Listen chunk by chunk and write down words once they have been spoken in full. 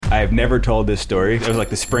have never told this story. It was like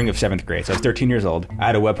the spring of 7th grade. So I was 13 years old. I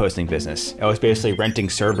had a web hosting business. I was basically renting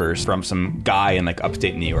servers from some guy in like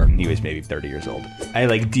upstate New York. He was maybe 30 years old. I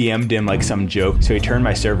like DM'd him like some joke. So he turned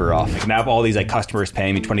my server off. Like, and I have all these like customers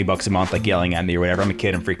paying me $20 a month, like yelling at me or whatever. I'm a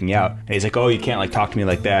kid, I'm freaking out. And he's like, oh, you can't like talk to me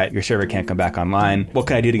like that. Your server can't come back online. What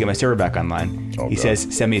can I do to get my server back online? He says,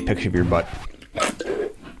 send me a picture of your butt.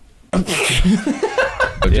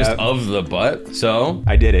 Just of the butt? So?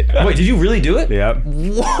 I did it. Wait, did you really do it? Yep.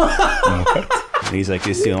 What? And he's like,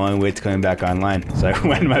 this is the only way it's coming back online. So I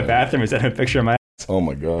went in my bathroom and sent him a picture of my ass. Oh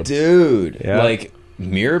my God. Dude. Yeah. Like,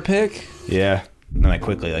 mirror pic? Yeah. And then I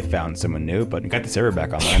quickly like found someone new, but got the server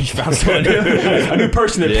back online. You found someone new? A new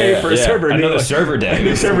person to pay for a server. Another server daddy.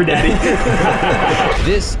 New server daddy.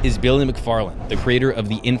 This is Billy McFarland, the creator of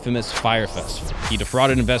the infamous Fyre Festival. He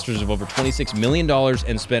defrauded investors of over $26 million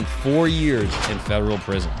and spent 4 years in federal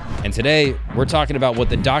prison. And today, we're talking about what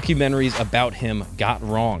the documentaries about him got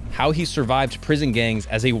wrong, how he survived prison gangs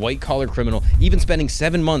as a white-collar criminal, even spending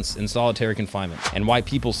 7 months in solitary confinement, and why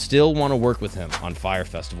people still want to work with him on Fyre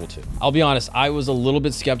Festival 2. I'll be honest, I was a little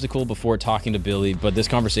bit skeptical before talking to Billy, but this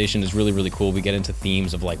conversation is really, really cool. We get into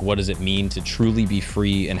themes of like, what does it mean to truly be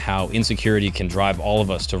free and how insecurity can drive all of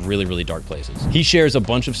us to really, really dark places. He shares a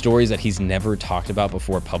bunch of stories that he's never talked about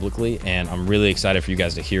before publicly, and I'm really excited for you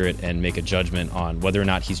guys to hear it and make a judgment on whether or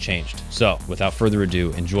not he's changed. So without further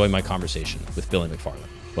ado, enjoy my conversation with Billy McFarland.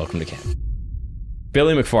 Welcome to camp.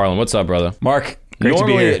 Billy McFarland, what's up, brother? Mark. Great to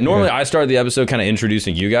be here. Normally I started the episode kind of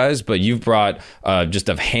introducing you guys, but you've brought just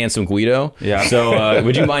a handsome Guido. Yeah. So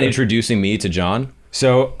would you mind introducing me to John?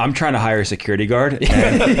 So I'm trying to hire a security guard,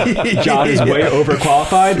 and John is way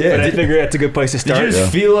overqualified, but I figure that's a good place to start. Did you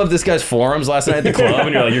just feel up this guy's forums last night at the club,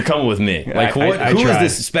 and you're like, you're coming with me? Like, who is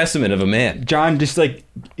this specimen of a man? John, just like,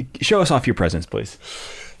 show us off your presence, please.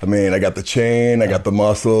 I mean, I got the chain, I got the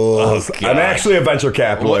muscles. Oh, I'm actually a venture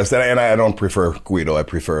capitalist, and I don't prefer Guido. I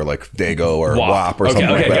prefer like Dago or WAP or something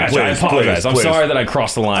like that. Gotcha. I apologize. I'm sorry that I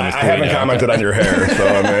crossed the line with I haven't commented on your hair, so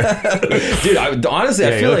I mean. Dude, honestly,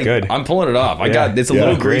 I feel like good. I'm pulling it off. It's a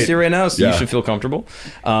little greasy right now, so you should feel comfortable.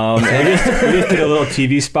 We just did a little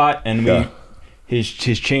TV spot, and his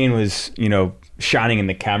chain was, shining in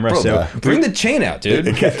the camera. Bro, so bring the chain out, dude.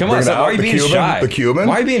 Come on, why are you being shy? The Cuban?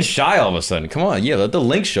 Why are you being shy all of a sudden? Come on, let the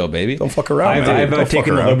link show, baby. Don't fuck around. I've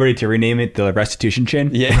taken the liberty to rename it the restitution chain.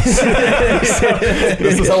 Yes.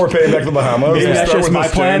 This is how we're paying back the Bahamas. Maybe that's just my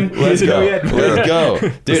plan. Let's go. Let's go.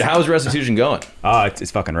 Dude, how's restitution going? It's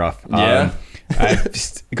fucking rough. Yeah. I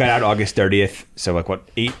got out August 30th, so like what,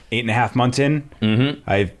 eight and a half months in. Mm-hmm.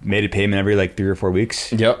 I've made a payment every like 3 or 4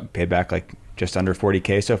 weeks. Yep. Paid back like just under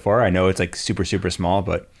 $40K so far. I know it's like super, super small,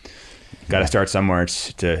 but got to start somewhere.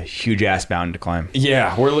 It's a huge ass mountain to climb.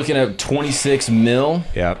 Yeah, we're looking at 26 mil.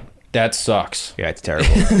 Yeah. That sucks. Yeah, it's terrible.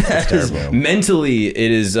 It's terrible. Mentally,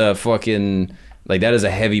 it is fucking... Like, that is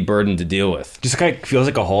a heavy burden to deal with. Just kind of feels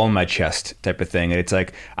like a hole in my chest type of thing. And it's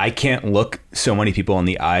like, I can't look so many people in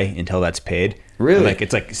the eye until that's paid. Really? And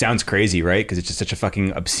it's like, sounds crazy, right? Because it's just such a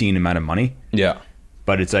fucking obscene amount of money. Yeah.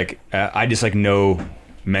 But it's like, I just like know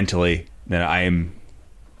mentally that I am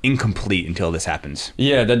incomplete until this happens.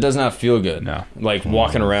 Yeah, that does not feel good. No. Like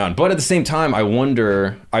walking around. But at the same time, I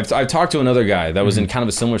wonder, I've talked to another guy that was in kind of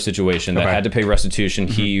a similar situation that had to pay restitution.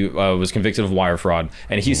 He was convicted of wire fraud.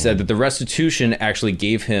 And he said that the restitution actually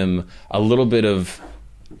gave him a little bit of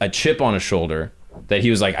a chip on his shoulder that he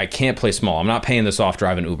was like, I can't play small. I'm not paying this off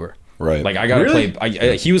driving Uber. Right. Like, I got to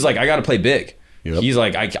play. He was like, I got to play big. Yep. He's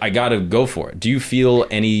like, I got to go for it. Do you feel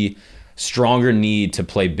any stronger need to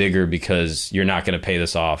play bigger because you're not going to pay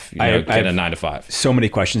this off, get a 9 to 5? So many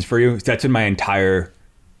questions for you. That's been my entire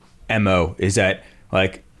MO, is that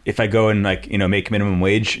like, if I go and like, make minimum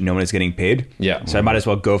wage, no one is getting paid. Yeah. So I might as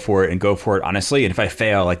well go for it honestly. And if I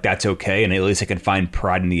fail, like, that's okay. And at least I can find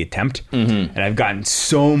pride in the attempt. Mm-hmm. And I've gotten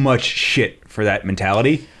so much shit for that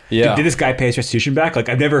mentality. Yeah. Did this guy pay his restitution back? Like,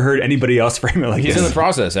 I've never heard anybody else frame it like He's this. in the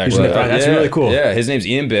process, actually. That's really cool. Yeah, his name's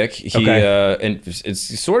Ian Bick. He and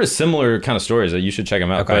it's sort of similar kind of stories. You should check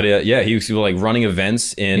him out. Okay. But he was like running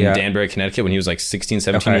events in Danbury, Connecticut when he was like 16,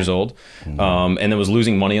 17 years old. And then was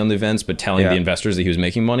losing money on the events, but telling the investors that he was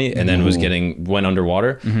making money, and then went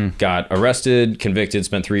underwater, got arrested, convicted,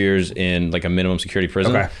 spent 3 years in like a minimum security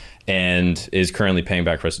prison. Okay. And is currently paying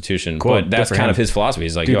back restitution. Cool. But that's kind of his philosophy.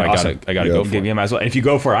 He's like, Dude, I gotta go for it. Might as well. And if you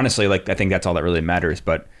go for it, honestly, like, I think that's all that really matters.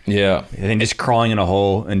 But yeah, I think just crawling in a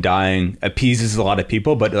hole and dying appeases a lot of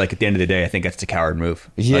people. But like, at the end of the day, I think that's the coward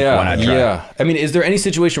move. Yeah, like, why not try? Yeah. I mean, is there any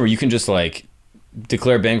situation where you can just like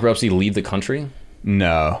declare bankruptcy, leave the country?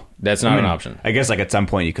 No, That's not an option. I guess like at some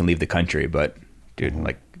point you can leave the country, but dude,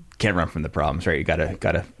 like, can't run from the problems, right? You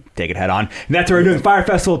gotta take it head on. And that's why we're doing Fyre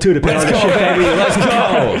Festival too, to put on the shit. Baby, let's go.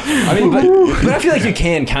 I mean, but I feel like you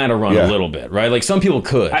can kind of run a little bit, right? Like some people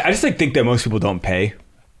could. I just think that most people don't pay.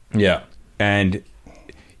 Yeah. And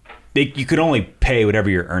you could only pay whatever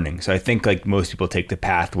you're earning. So I think like most people take the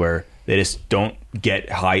path where they just don't get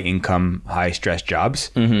high income, high stress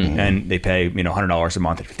jobs, and they pay $100 a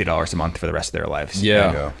month or $50 a month for the rest of their lives.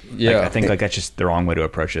 Yeah. I think like that's just the wrong way to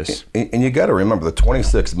approach this. And you got to remember the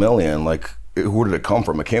 26 million. Like, who did it come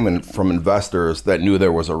from? It came in from investors that knew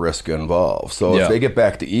there was a risk involved. So if they get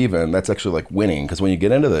back to even, that's actually like winning. Because when you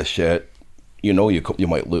get into this shit, you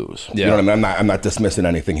might lose. Yeah. You know what I mean? I'm not dismissing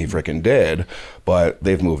anything he freaking did, but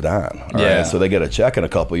they've moved on. All right? So they get a check in a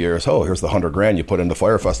couple of years. Oh, here's the $100,000 you put into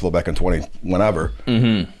Fyre Festival back in 20 whenever.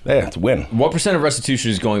 Yeah, it's a win. What percent of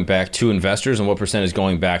restitution is going back to investors, and what percent is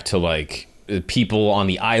going back to like people on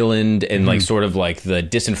the island and like sort of like the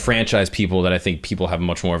disenfranchised people that I think people have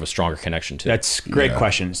much more of a stronger connection to? That's a great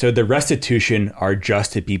question. So the restitution are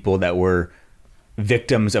just to people that were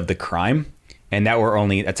victims of the crime. And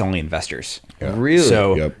that's only investors. Yeah. Really?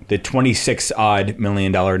 So the 26 odd $1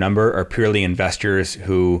 million number are purely investors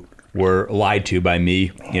who were lied to by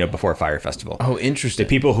me, before Fyre Festival. Oh, interesting. The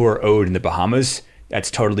people who are owed in the Bahamas, that's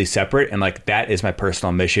totally separate. And like that is my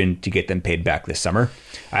personal mission to get them paid back this summer.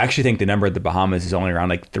 I actually think the number at the Bahamas is only around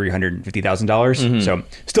like $350,000. So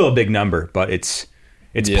still a big number, but it's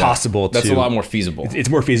possible to. That's a lot more feasible. It's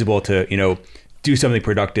more feasible to, do something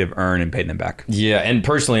productive, earn, and pay them back. Yeah, and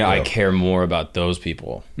personally, I care more about those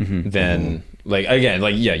people than like again,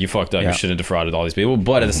 like you fucked up. You shouldn't have defrauded all these people.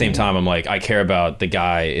 But at the same time, I'm like, I care about the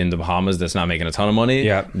guy in the Bahamas that's not making a ton of money.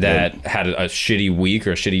 That had a shitty week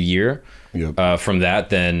or a shitty year. From that,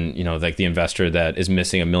 than like the investor that is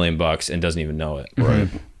missing $1 million and doesn't even know it. Right.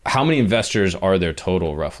 How many investors are there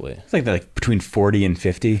total, roughly? It's like between 40 and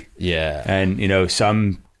 50. Yeah, and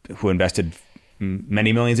some who invested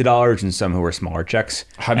many millions of dollars and some who were smaller checks.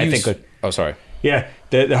 Sorry. Yeah.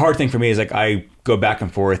 The hard thing for me is like I go back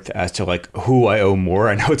and forth as to like who I owe more.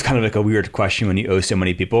 I know it's kind of like a weird question when you owe so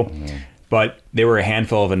many people, but there were a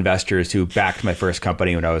handful of investors who backed my first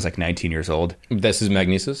company when I was like 19 years old. This is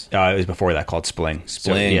Magnesis? It was before that, called Spling.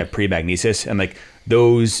 So, pre-Magnesis. And like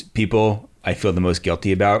those people I feel the most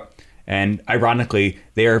guilty about. And ironically,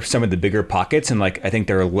 they are some of the bigger pockets. And like, I think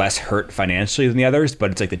they're less hurt financially than the others,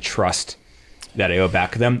 but it's like the trust that I owe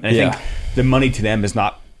back to them. And I think the money to them is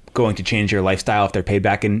not going to change their lifestyle if they're paid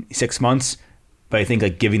back in 6 months. But I think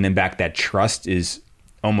like giving them back that trust is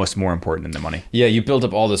almost more important than the money. Yeah, you build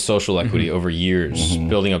up all this social equity over years,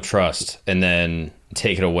 building up trust, and then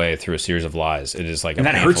take it away through a series of lies. It is like and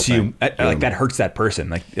that hurts you. Like that hurts that person.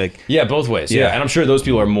 Like yeah, both ways. Yeah, and I'm sure those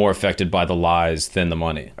people are more affected by the lies than the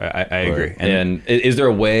money. I agree. And is there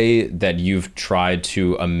a way that you've tried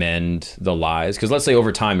to amend the lies? Because let's say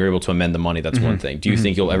over time you're able to amend the money. That's one thing. Do you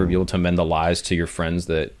think you'll ever be able to amend the lies to your friends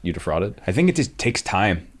that you defrauded? I think it just takes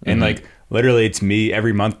time. And like literally it's me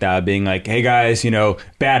every month now being like, hey guys,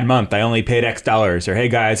 bad month, I only paid X dollars, or hey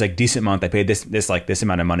guys, like decent month, I paid this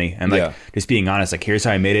amount of money. And like just being honest, like here's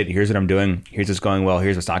how I made it, here's what I'm doing, here's what's going well,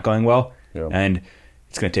 here's what's not going well. And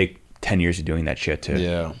it's going to take 10 years of doing that shit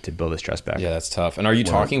to build this trust back. Yeah, that's tough. And are you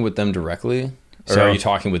talking with them directly? Or are you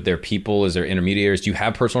talking with their people? Is there intermediaries? Do you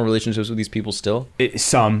have personal relationships with these people still?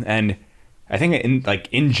 Some. And I think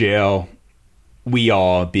in jail, we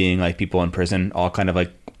all, being like people in prison, all kind of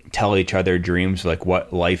like tell each other dreams, like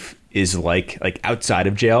what life is like outside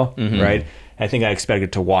of jail, right? I think I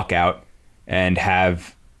expected to walk out and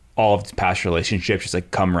have all of the past relationships just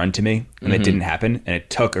like come run to me, and it didn't happen, and it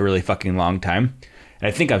took a really fucking long time. And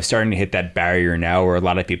I think I'm starting to hit that barrier now where a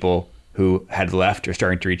lot of people who had left are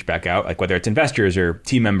starting to reach back out, like whether it's investors or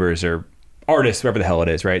team members or artists, whatever the hell it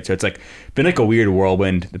is, right? So it's like been like a weird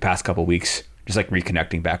whirlwind the past couple of weeks, just like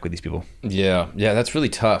reconnecting back with these people. Yeah, that's really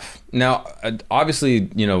tough. Now, obviously,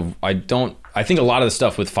 I think a lot of the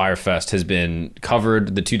stuff with Fyre Fest has been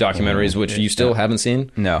covered, the 2 documentaries, which you still haven't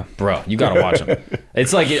seen? No. Bro, you got to watch them.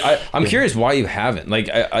 It's like, I'm curious why you haven't. Like,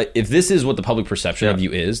 if this is what the public perception of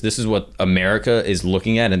you is, this is what America is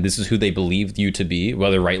looking at, and this is who they believe you to be,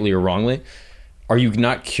 whether rightly or wrongly, are you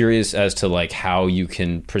not curious as to like how you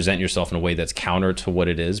can present yourself in a way that's counter to what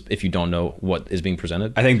it is if you don't know what is being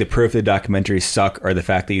presented? I think the proof the documentaries suck are the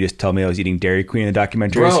fact that you just told me I was eating Dairy Queen in the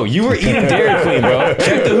documentaries. Bro, you were eating Dairy Queen, bro.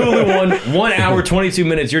 Check the Hulu one 1 hour, 22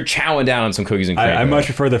 minutes, you're chowing down on some cookies and cream. I much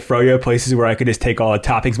prefer the froyo places where I could just take all the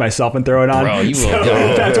toppings myself and throw it on. Bro, you will.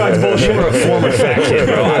 That's why it's bullshit. You're a former fat kid,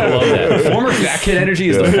 bro. I love that. Former fat kid energy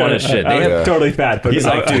is the funnest shit. They have, totally fat. But he's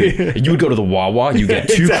like, dude, you would go to the Wawa, you get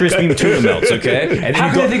 2 crispy tuna melts, okay? And then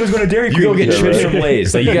how could I think it was going to Dairy Queen? You go get chips from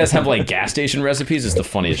Lay's. Like, you guys have like gas station recipes. It's the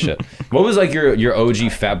funniest shit. What was like your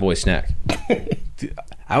OG fat boy snack?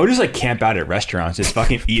 I would just like camp out at restaurants, just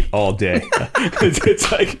fucking eat all day.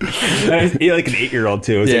 it's like I eat like an 8-year-old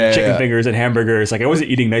too. It's like chicken fingers and hamburgers. Like I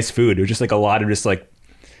wasn't eating nice food. It was just like a lot of just like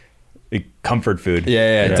comfort food.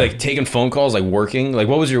 Yeah. It's like taking phone calls, like working. Like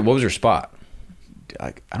what was your spot?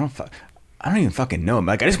 Like I don't even fucking know.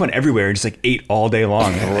 Like I just went everywhere and just like ate all day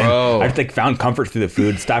long. Bro. And I just like found comfort through the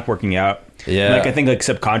food. Stopped working out. Yeah. And, like I think like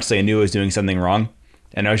subconsciously I knew I was doing something wrong,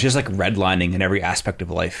 and I was just like redlining in every aspect of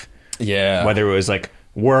life. Yeah. Whether it was like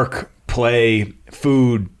work, play,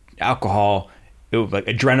 food, alcohol, it was like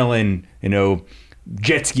adrenaline,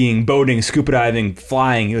 jet skiing, boating, scuba diving,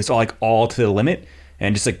 flying. It was all to the limit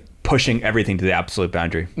and just like pushing everything to the absolute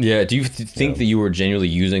boundary. Yeah. Do you think that you were genuinely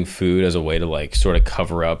using food as a way to like sort of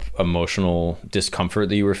cover up emotional discomfort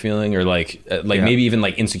that you were feeling, or like maybe even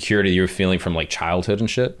like insecurity you were feeling from like childhood and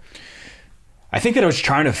shit? I think that I was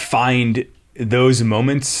trying to find those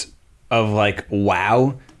moments of like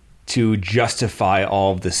wow to justify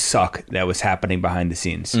all of the suck that was happening behind the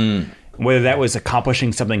scenes. Whether that was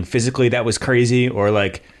accomplishing something physically that was crazy, or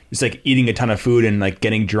like just like eating a ton of food and like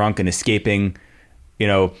getting drunk and escaping,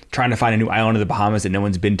 trying to find a new island of the Bahamas that no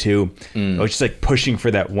one's been to. I was just like pushing for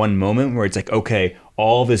that one moment where it's like, okay,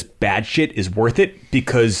 all this bad shit is worth it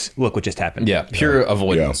because look what just happened. Yeah. Pure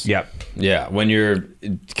avoidance. Yeah. Yeah. When you're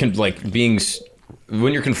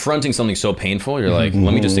when you're confronting something so painful, you're like,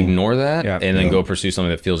 let me just ignore that and then go pursue something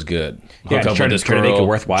that feels good. Hook up with this girl, to make it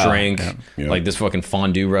worthwhile. Drink, like this fucking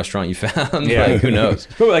fondue restaurant you found. Like, who knows?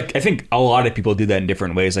 But like, I think a lot of people do that in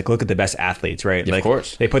different ways. Like, look at the best athletes, right? Of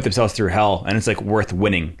course. They put themselves through hell, and it's like worth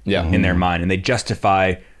winning in their mind, and they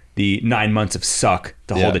justify the 9 months of suck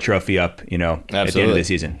to hold the trophy up, at the end of the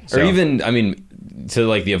season. So. Or even, I mean, to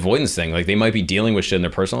like the avoidance thing, like they might be dealing with shit in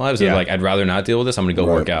their personal lives. They're like, I'd rather not deal with this. I'm going to go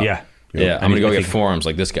work out. Yeah, I'm gonna go get forearms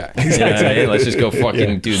like this guy. Exactly. Let's just go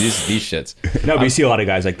fucking do these shits. No, but you see a lot of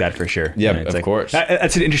guys like that for sure. Yeah, of course.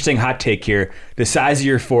 That's an interesting hot take here. The size of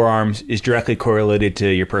your forearms is directly correlated to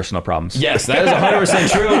your personal problems. Yes, that is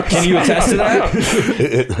 100% true. Can you attest to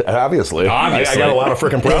that? Obviously. I got a lot of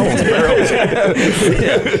freaking problems.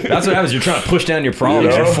 That's what happens. You're trying to push down your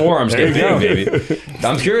problems. Your forearms get big, baby.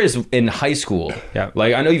 I'm curious, in high school,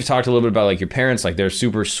 like I know you've talked a little bit about like your parents, like they're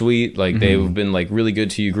super sweet, like they've been like really good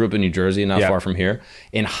to you. Grew up in New Jersey, not far from here.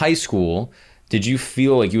 In high school, did you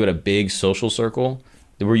feel like you had a big social circle?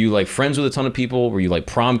 Were you like friends with a ton of people? Were you like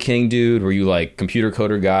prom king dude? Were you like computer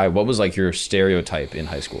coder guy? What was like your stereotype in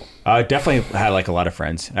high school? I definitely had like a lot of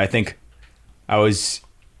friends. I think I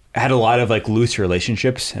had a lot of like loose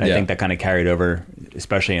relationships, and I think that kind of carried over,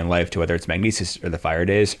 especially in life, to whether it's Magnesis or the Fyre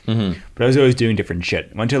days. But I was always doing different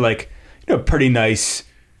shit. Went to like pretty nice,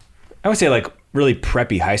 I would say like really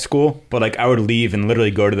preppy high school, but like I would leave and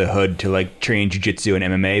literally go to the hood to like train jiu-jitsu and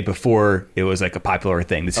MMA before it was like a popular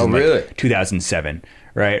thing. This is like 2007,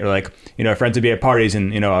 right? Or like, friends would be at parties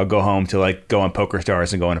and, I'll go home to like go on Poker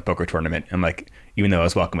Stars and go on a poker tournament. And like, even though I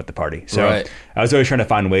was welcome at the party. So I was always trying to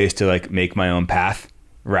find ways to like make my own path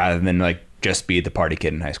rather than like just be the party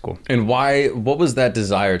kid in high school. And what was that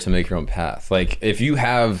desire to make your own path? Like if you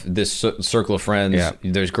have this circle of friends,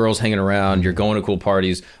 there's girls hanging around, you're going to cool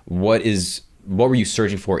parties, what were you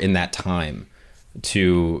searching for in that time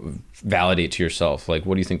to validate to yourself? Like,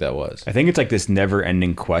 what do you think that was? I think it's like this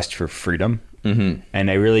never-ending quest for freedom. And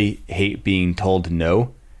I really hate being told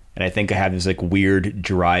no. And I think I have this like weird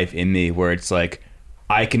drive in me where it's like,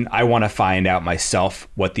 I want to find out myself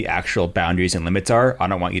what the actual boundaries and limits are. I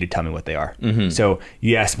don't want you to tell me what they are. So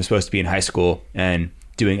yes, I'm supposed to be in high school and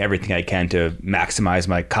doing everything I can to maximize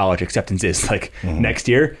my college acceptances like next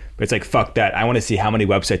year. But it's like, fuck that. I want to see how many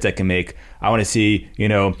websites I can make. I want to see,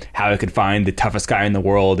 how I could find the toughest guy in the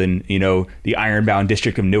world in, the ironbound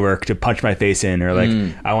district of Newark to punch my face in. Or like,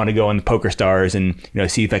 I want to go on the Poker Stars and,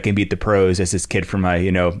 see if I can beat the pros as this kid from my,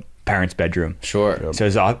 parents' bedroom. Sure. So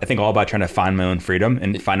it's I think all about trying to find my own freedom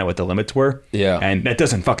and find out what the limits were. Yeah. And that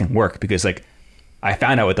doesn't fucking work because like, I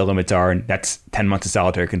found out what the limits are, and that's 10 months of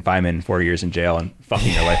solitary confinement and 4 years in jail and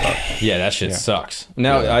fucking your life up. Yeah, that shit sucks.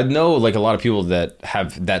 Now, I know like a lot of people that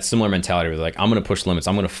have that similar mentality where they're like, I'm going to push limits.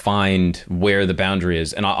 I'm going to find where the boundary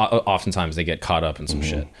is. And oftentimes they get caught up in some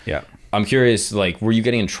shit. Yeah. I'm curious, like, were you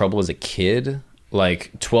getting in trouble as a kid?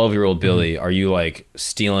 Like 12-year-old Billy, are you like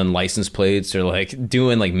stealing license plates or like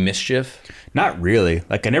doing like mischief? Not really.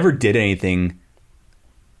 Like I never did anything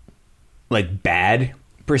like bad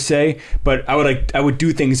per se, but I would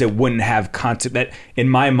do things that wouldn't have concept that in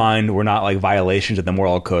my mind were not like violations of the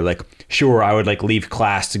moral code. Like, sure, I would like leave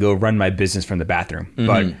class to go run my business from the bathroom,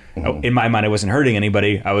 but in my mind, I wasn't hurting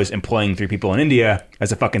anybody. I was employing 3 people in India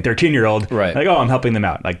as a fucking 13-year-old. Right. Like, oh, I'm helping them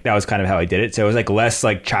out. Like, that was kind of how I did it. So it was like less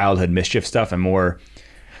like childhood mischief stuff and more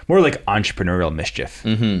like entrepreneurial mischief.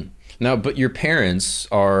 Now, but your parents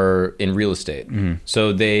are in real estate,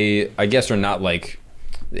 so they, I guess, are not like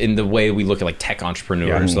in the way we look at like tech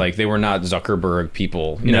entrepreneurs. Like, they were not Zuckerberg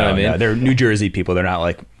people. You know what I mean? No, they're New Jersey people. They're not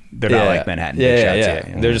like Manhattan.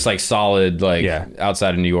 Yeah. They're just like solid, like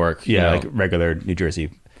outside of New York. Yeah, like regular New Jersey.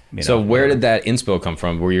 So where did that inspo come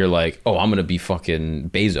from? Where you're like, oh, I'm gonna be fucking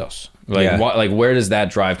Bezos. Like, like where does that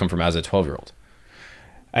drive come from as a 12-year-old?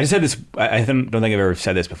 I just had this. I don't think I've ever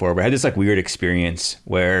said this before, but I had this like weird experience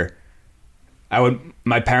where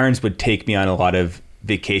my parents would take me on a lot of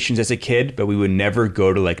vacations as a kid, but we would never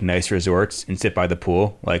go to like nice resorts and sit by the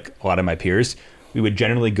pool like a lot of my peers. We would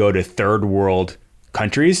generally go to third world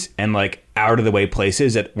countries and like out of the way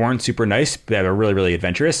places that weren't super nice, but that were really, really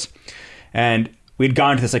adventurous. And we'd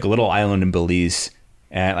gone to this like a little island in Belize,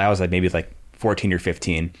 and I was like maybe like 14 or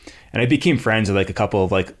 15. And I became friends with like a couple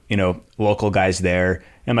of like, you know, local guys there.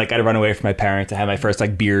 And like I'd run away from my parents to have my first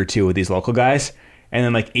like beer or two with these local guys. And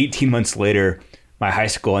then like 18 months later, my high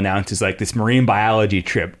school announces like this marine biology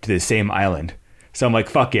trip to the same island. So I'm like,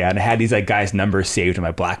 fuck yeah. And I had these like guys' numbers saved in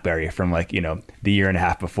my BlackBerry from like, you know, the year and a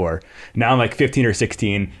half before. Now I'm like 15 or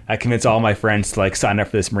 16. I convinced all my friends to like sign up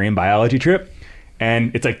for this marine biology trip.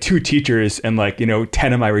 And it's like 2 teachers and like, you know,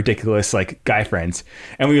 10 of my ridiculous like guy friends.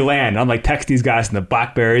 And we land. I'm like texting these guys in the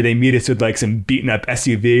BlackBerry. They meet us with like some beaten up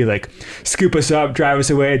SUV, like scoop us up, drive us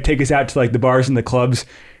away, take us out to like the bars and the clubs.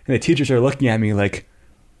 And the teachers are looking at me like,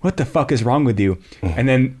 what the fuck is wrong with you? And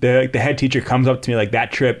then the head teacher comes up to me like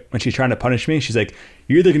that trip when she's trying to punish me. She's like,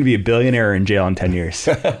 you're either going to be a billionaire or in jail in 10 years.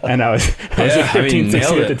 And I was like 15,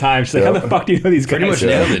 16 at the time. She's like, how the fuck do you know these guys? Pretty much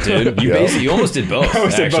nailed it, dude. You almost did both.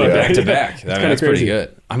 Actually, back to back. I mean, that's pretty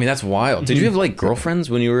good. I mean, that's wild. Did you have like girlfriends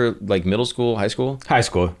when you were like middle school, high school? High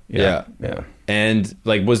school. Yeah. And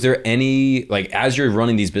like, was there any, like, as you're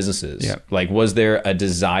running these businesses, like, was there a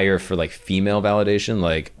desire for like female validation?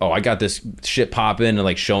 Like, oh, I got this shit popping and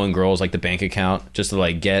like showing girls like the bank account just to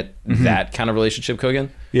like get that kind of relationship cooking?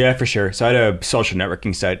 Yeah, for sure. So I had a social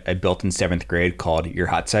networking site I built in 7th grade called Your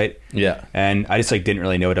Hot Site. Yeah. And I just like didn't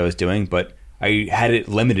really know what I was doing, but I had it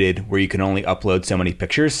limited where you can only upload so many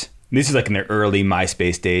pictures. And this is like in the early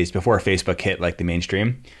MySpace days before Facebook hit like the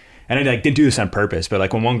mainstream. And I like didn't do this on purpose, but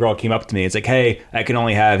like when one girl came up to me, it's like, hey, I can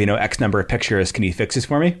only have, you know, X number of pictures. Can you fix this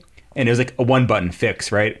for me? And it was like a 1-button fix,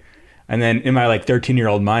 right? And then in my like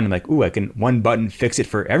 13-year-old mind, I'm like, ooh, I can 1-button fix it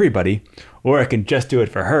for everybody, or I can just do it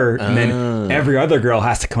for her. And then every other girl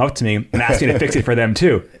has to come up to me and ask me to fix it for them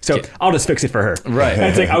too. So I'll just fix it for her. Right. And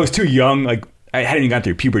it's like, I was too young. Like I hadn't even gone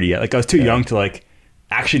through puberty yet. Like I was too young to like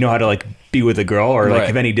actually know how to like be with a girl or like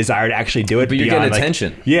have any desire to actually do it. But you're beyond, getting like,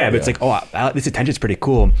 attention. Yeah, but it's like, oh, this attention's pretty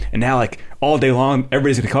cool. And now like all day long,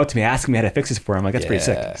 everybody's gonna come up to me asking me how to fix this for them. Like that's pretty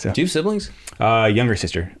sick. So. Do you have siblings? Younger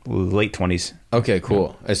sister, late 20s. Okay,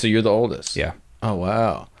 cool. And so you're the oldest. Yeah. Oh,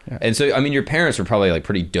 wow. Yeah. And so, I mean, your parents were probably like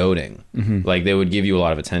pretty doting. Like they would give you a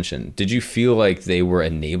lot of attention. Did you feel like they were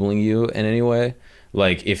enabling you in any way?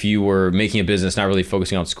 Like if you were making a business, not really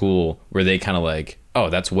focusing on school, were they kind of like, oh,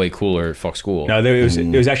 that's way cooler, fuck school? No,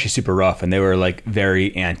 it was actually super rough. And they were like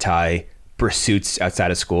very anti pursuits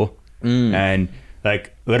outside of school. And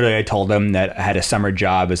like literally I told them that I had a summer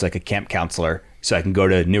job as like a camp counselor so I can go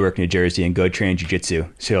to Newark, New Jersey and go train jiu-jitsu.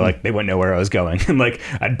 So like they wouldn't know where I was going. And like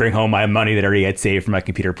I'd bring home my money that I already had saved from my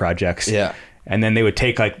computer projects. Yeah. And then they would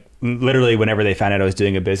take like literally whenever they found out I was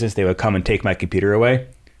doing a business, they would come and take my computer away.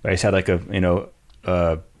 I just had like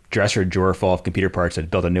a dresser drawer full of computer parts.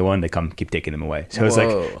 I'd build a new one. They come keep taking them away. So it was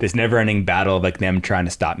like this never ending battle of like them trying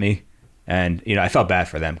to stop me. And, you know, I felt bad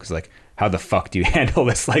for them because like, how the fuck do you handle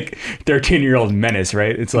this like 13-year-old menace,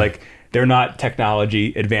 right? It's like, they're not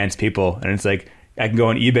technology advanced people. And it's like, I can go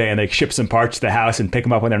on eBay and like ship some parts to the house and pick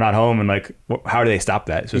them up when they're not home. And like, how do they stop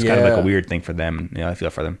that? So it's kind of like a weird thing for them. You know, I feel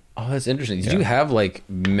for them. Oh, that's interesting. Did you have like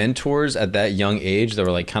mentors at that young age that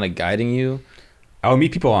were like kind of guiding you? I would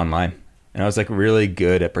meet people online. And I was like really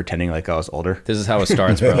good at pretending like I was older. This is how it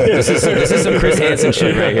starts, bro. This is some Chris Hansen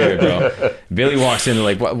shit right here, bro. Billy walks in and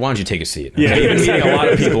like, why don't you take a seat? Okay? Yeah, You've been meeting a lot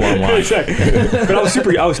of people online. Exactly. But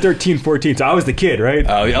I was 13, 14, so I was the kid, right?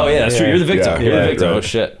 Oh yeah, that's true. You're the victim. You're the victim. Right. Oh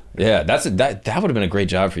shit. Yeah, that would have been a great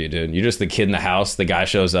job for you, dude. You're just the kid in the house. The guy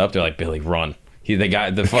shows up. They're like, Billy, run.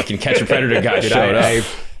 The fucking catch a predator guy showed up.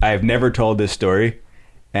 I've never told this story,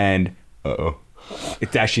 and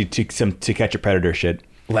it's actually to catch a predator shit.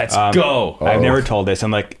 Let's go. I've never told this.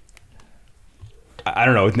 I'm like, I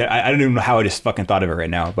don't know. I don't even know how I just fucking thought of it right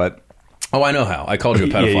now, but. Oh, I know how. I called you a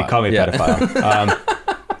pedophile. Yeah, you called me a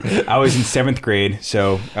pedophile. I was in 7th grade,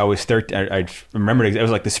 so I was 13. I remember it was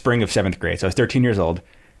like the spring of 7th grade. So I was 13 years old.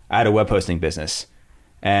 I had a web hosting business,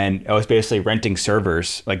 and I was basically renting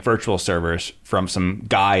servers, like virtual servers, from some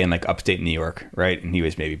guy in like upstate New York, right? And he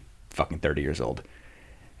was maybe fucking 30 years old.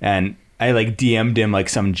 And I like DM'd him like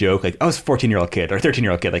some joke, like I was a 14-year-old kid or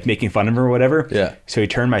 13-year-old kid, like making fun of him or whatever. Yeah. So he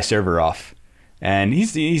turned my server off. And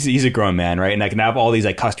he's a grown man, right? And I can have all these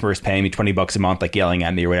like customers paying me $20 a month, like yelling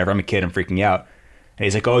at me or whatever. I'm a kid, I'm freaking out. And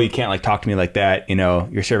he's like, "Oh, you can't like talk to me like that. You know,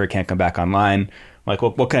 your server can't come back online." I'm like,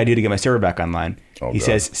 "Well, what can I do to get my server back online?" He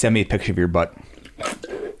says, "Send me a picture of your butt."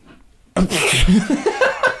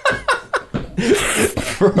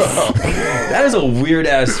 Bro, that is a weird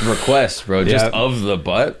ass request, bro. Just of the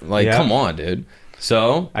butt. Like, come on, dude.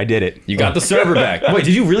 So I did it. You got the server back. Wait,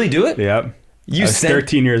 did you really do it? Yep. You I was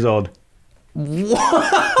 13 years old.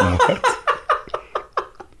 What?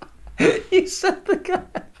 You sent the guy.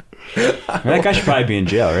 That guy should probably be in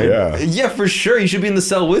jail, right? Yeah, for sure. You should be in the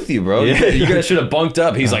cell with you, bro. Yeah. You guys should have bunked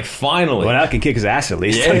up. He's like, finally. Well, now I can kick his ass at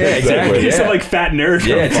least. Yeah, exactly. He's some like fat nerd.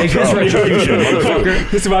 Yeah, take this retribution,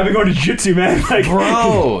 motherfucker. This is why I've been going to jiu-jitsu, man. Like,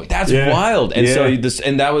 bro, that's wild. And so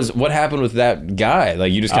that was what happened with that guy.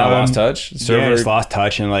 Like, you just kind of lost touch. Server. Yeah, just lost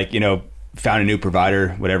touch and like, found a new provider,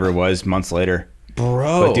 whatever it was, months later.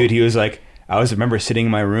 Bro. But dude, he was like, I remember sitting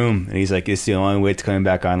in my room and he's like, "It's the only way it's coming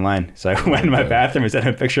back online." So I went in my bathroom and sent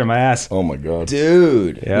him a picture of my ass. Oh my God.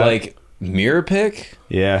 Dude. Yeah. Like mirror pic?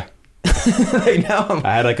 Yeah. Like now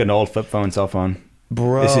I had like an old flip phone, cell phone.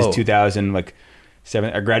 Bro. This is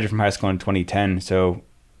 2007. I graduated from high school in 2010. So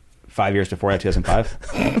 5 years before that,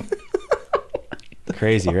 2005.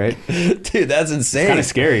 Crazy, right? Dude, that's insane. Kind of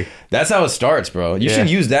scary. That's how it starts, bro. You should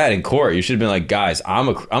use that in court. You should have been like, "Guys, I'm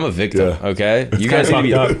a victim, okay? You guys need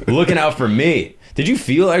to be looking out for me." Did you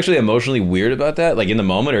feel actually emotionally weird about that? Like in the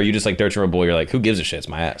moment, or are you just like 13-year-old boy, you're like, "Who gives a shit? It's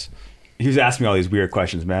my ass." He was asking me all these weird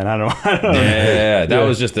questions, man. I don't know. Yeah, that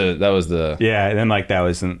was the. Yeah, and then like that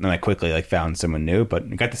was, and then I quickly like found someone new, but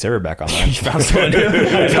got the server back online. You found someone new.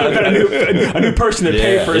 I found a new person to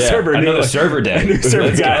pay for a server. Another server daddy. A new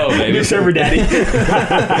server guy. Go, baby. New server daddy.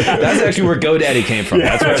 That's actually where GoDaddy came from.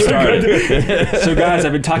 That's where it started. So guys,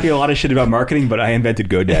 I've been talking a lot of shit about marketing, but I invented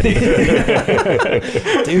GoDaddy.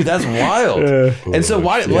 Dude, that's wild. And so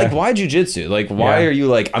why jiu-jitsu? Like why are you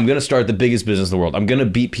like, I'm gonna start the biggest business in the world. I'm gonna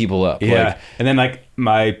beat people up. Yeah. Like, and then like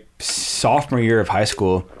my sophomore year of high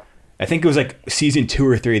school, I think it was like season 2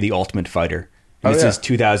 or 3 of The Ultimate Fighter. And this is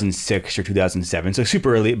 2006 or 2007. So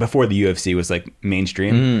super early, before the UFC was like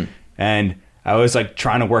mainstream. And I was like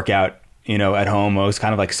trying to work out, at home. I was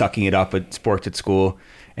kind of like sucking it up at sports at school.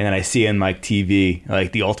 And then I see in like TV,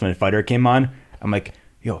 like The Ultimate Fighter came on. I'm like,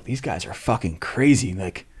 yo, these guys are fucking crazy.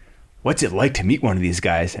 Like, what's it like to meet one of these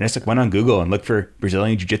guys? And I just like went on Google and looked for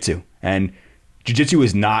Brazilian Jiu-Jitsu. And Jiu-Jitsu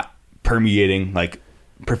was not permeating like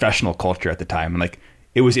professional culture at the time, and like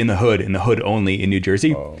it was in the hood only in New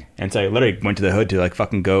Jersey. And so I literally went to the hood to like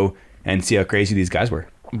fucking go and see how crazy these guys were.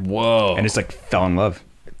 Whoa. And just like fell in love.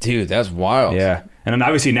 Dude, that's wild. Yeah. And then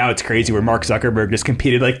obviously now it's crazy where Mark Zuckerberg just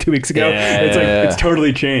competed like 2 weeks ago. It's like it's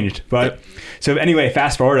totally changed. But so anyway,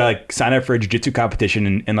 fast forward, I like sign up for a jiu-jitsu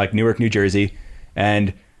competition in like Newark, New Jersey,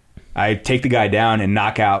 and I take the guy down and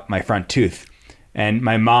knock out my front tooth. And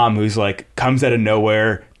my mom, who's like comes out of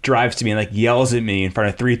nowhere, drives to me and like yells at me in front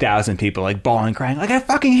of 3,000 people, like bawling, crying, like, "I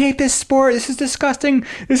fucking hate this sport. This is disgusting.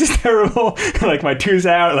 This is terrible." Like my tooth's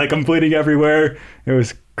out, like I'm bleeding everywhere. It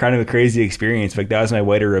was kind of a crazy experience. Like that was my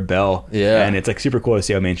way to rebel. Yeah. And it's like super cool to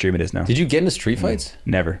see how mainstream it is now. Did you get into street fights?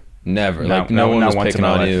 Never. Like no one was picking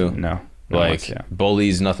on you? No. Like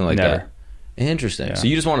bullies, nothing like that? Interesting. Yeah. So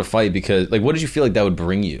you just want to fight because like, what did you feel like that would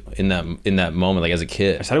bring you in that moment, like as a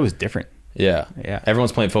kid? I thought it was different. Yeah.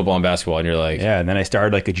 Everyone's playing football and basketball, and you're like, and then I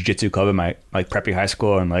started like a jiu-jitsu club in my like preppy high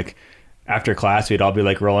school, and like after class we'd all be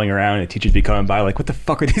like rolling around, and teachers be coming by like, "What the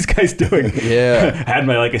fuck are these guys doing?" I had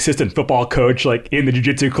my like assistant football coach like in the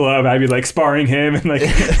jiu-jitsu club. I'd be like sparring him, and like,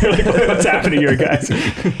 like "What's happening here, guys?"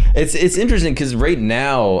 It's interesting because right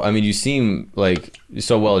now, I mean, you seem like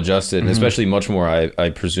so well adjusted, and especially much more,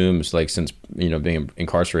 I presume, like since being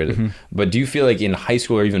incarcerated. But do you feel like in high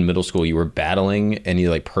school or even middle school you were battling any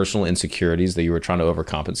like personal insecurities that you were trying to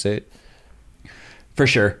overcompensate? For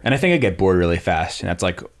sure. And I think I get bored really fast, and that's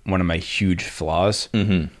like one of my huge flaws.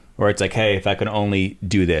 Where it's like, hey, if I can only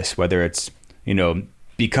do this, whether it's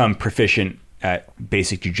become proficient at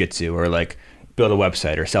basic jiu-jitsu or like build a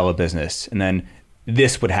website or sell a business, and then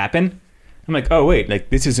this would happen, I'm like, oh wait, like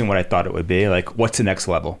this isn't what I thought it would be. Like, what's the next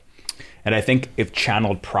level? And I think if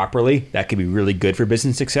channeled properly, that could be really good for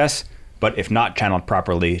business success. but if not channeled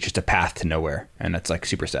properly, it's just a path to nowhere, and that's like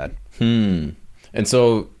super sad. And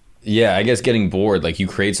so, yeah, I guess getting bored, like you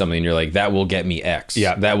create something and you're like, that will get me X.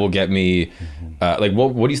 Yeah. That will get me, like,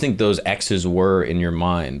 what do you think those X's were in your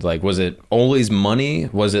mind? Like, was it always money?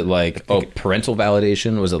 Was it like, parental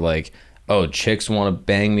validation? Was it like, oh, chicks want to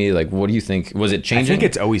bang me? Like, what do you think? Was it changing? I think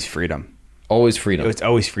it's always freedom. Always freedom. It's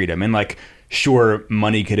always freedom. And like, sure,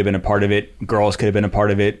 money could have been a part of it. Girls could have been a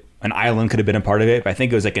part of it. An island could have been a part of it. But I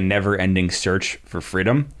think it was like a never ending search for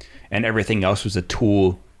freedom. And everything else was a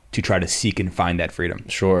tool to try to seek and find that freedom.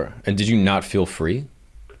 Sure. And did you not feel free?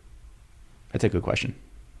 That's a good question.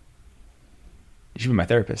 You should be my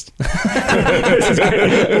therapist. This is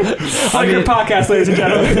great. On your podcast, ladies and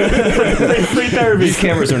gentlemen. Free therapy. These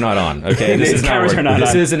cameras are not on, okay? This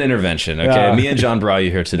is an intervention, okay? Me and John brought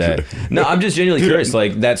you here today. No, I'm just genuinely curious.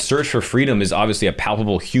 Like, that search for freedom is obviously a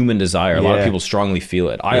palpable human desire. A lot of people strongly feel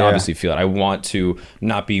it. I obviously feel it. I want to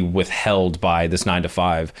not be withheld by this 9 to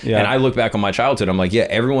 5. And I look back on my childhood, I'm like, yeah,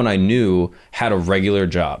 everyone I knew had a regular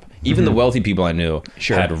job. Even the wealthy people I knew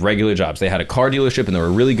had regular jobs. They had a car dealership and they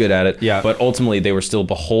were really good at it. Yeah. But ultimately, they were still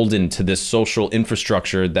beholden to this social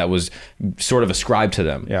infrastructure that was sort of ascribed to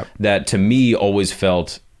them. Yeah. That to me always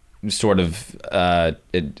felt sort of,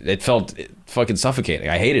 it felt fucking suffocating.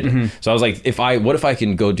 I hated it. So I was like, what if I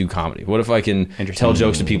can go do comedy? What if I can tell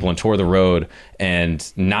jokes to people and tour the road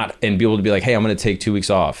and be able to be like, hey, I'm going to take 2 weeks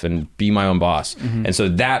off and be my own boss. And so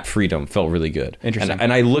that freedom felt really good.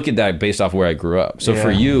 And I look at that based off where I grew up. So for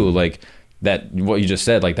you, like that, what you just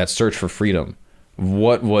said, like that search for freedom,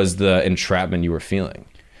 what was the entrapment you were feeling?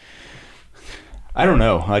 I don't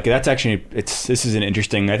know. Like that's actually, this is an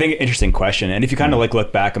interesting question. And if you kind of like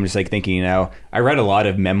look back, I'm just like thinking now, I read a lot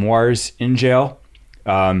of memoirs in jail.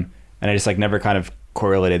 And I just like never kind of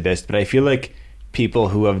correlated this, but I feel like people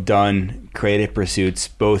who have done creative pursuits,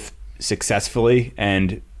 both successfully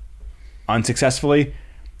and unsuccessfully,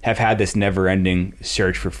 have had this never ending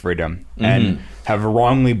search for freedom and have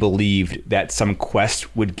wrongly believed that some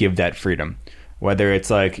quest would give that freedom. Whether it's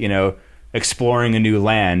like, exploring a new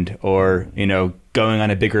land or, going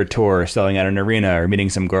on a bigger tour, selling at an arena or meeting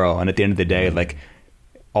some girl. And at the end of the day, like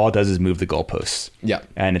all it does is move the goalposts. Yeah.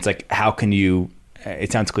 And it's like, how can you,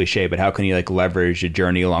 it sounds cliche, but how can you like leverage a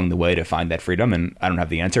journey along the way to find that freedom? And I don't have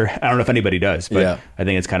the answer. I don't know if anybody does, but I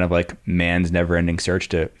think it's kind of like man's never ending search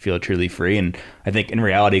to feel truly free. And I think in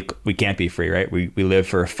reality, we can't be free, right? We live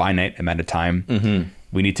for a finite amount of time.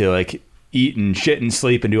 We need to like eat and shit and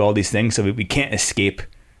sleep and do all these things. So we can't escape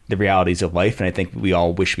the realities of life, and I think we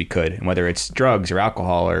all wish we could, and whether it's drugs or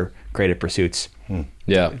alcohol or creative pursuits.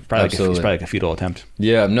 Yeah, it's probably like a futile attempt.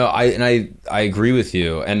 Yeah, no, I agree with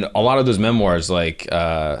you. And a lot of those memoirs, like,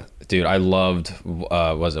 dude, I loved,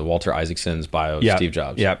 was it Walter Isaacson's bio of Steve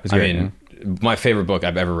Jobs? Yeah, I mean, my favorite book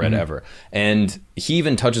I've ever read ever. And he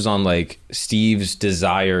even touches on like Steve's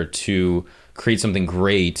desire to create something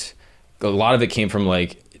great. A lot of it came from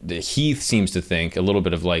like, he seems to think a little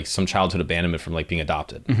bit of like some childhood abandonment from like being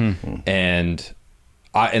adopted. And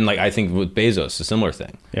I think with Bezos, a similar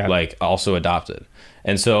thing, like also adopted.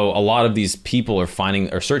 And so a lot of these people are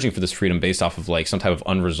searching for this freedom based off of like some type of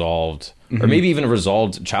unresolved or maybe even a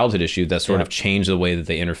resolved childhood issue that sort of changed the way that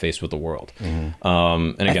they interface with the world. And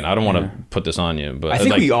again, I don't want to put this on you, but I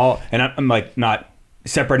think we all, and I'm like not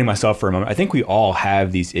separating myself for a moment, I think we all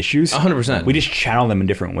have these issues. 100%. We just channel them in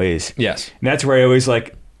different ways. Yes. And that's where I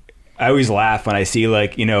always laugh when I see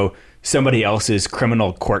like, somebody else's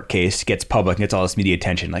criminal court case gets public and gets all this media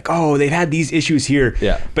attention. Like, oh, they've had these issues here.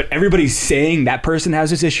 Yeah. But everybody's saying that person has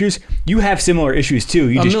these issues. You have similar issues too.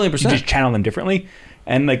 You just channel them differently.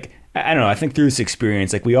 And like, I don't know, I think through this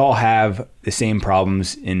experience, like we all have the same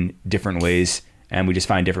problems in different ways. And we just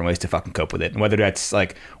find different ways to fucking cope with it. And whether that's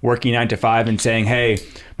like working 9 to 5 and saying, hey,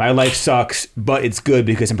 my life sucks, but it's good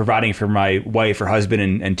because I'm providing for my wife or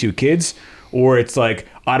husband and 2 kids. Or it's like,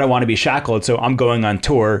 I don't want to be shackled, so I'm going on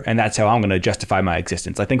tour, and that's how I'm going to justify my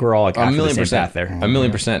existence. I think we're all like after the same path there.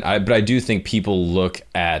 1,000,000%. But I do think people look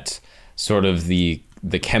at sort of the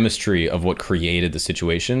chemistry of what created the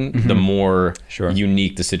situation, the more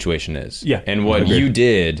unique the situation is. Yeah. And what you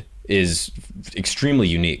did is extremely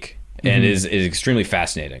unique. And is extremely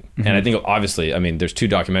fascinating. And I think obviously, I mean, there's 2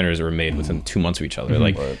 documentaries that were made within 2 months of each other.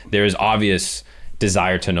 Like there is obvious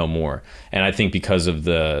desire to know more. And I think because of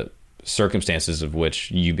the circumstances of which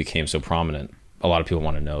you became so prominent, a lot of people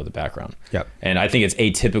want to know the background. Yep. And I think it's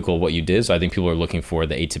atypical what you did. So I think people are looking for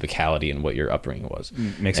the atypicality in what your upbringing was.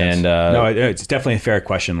 Makes sense. And no, it's definitely a fair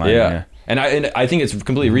question, Line. Yeah. And I think it's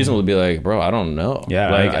completely reasonable to be like, bro, I don't know. Yeah.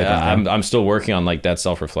 Like I'm still working on like that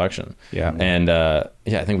self-reflection. Yeah. And I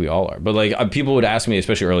think we all are. But like people would ask me,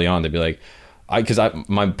 especially early on, they'd be like, because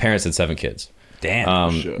my parents had 7 kids.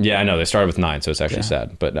 Damn. Yeah, I know. They started with 9, so it's actually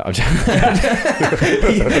sad. But no, I'm just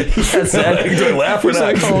Do I laugh or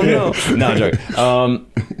not? oh no. No, I'm joking.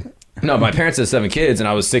 No, my parents had 7 kids, and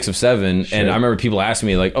I was 6 of 7. And I remember people asking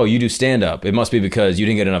me, like, oh, you do stand-up. It must be because you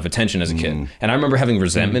didn't get enough attention as a kid. And I remember having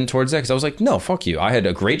resentment towards that because I was like, no, fuck you. I had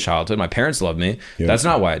a great childhood. My parents loved me. Yeah. That's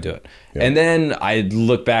not why I do it. Yeah. And then I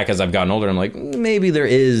look back as I've gotten older, I'm like, maybe there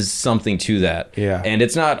is something to that. Yeah. And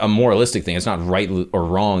it's not a moralistic thing. It's not right or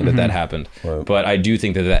wrong that happened. Right. But I do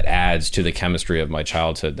think that adds to the chemistry of my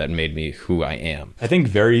childhood that made me who I am. I think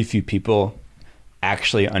very few people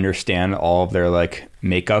actually understand all of their like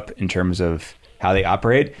makeup in terms of how they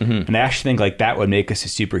operate. And I actually think like that would make us a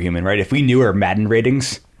superhuman, right? If we knew our Madden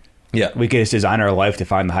ratings, we could just design our life to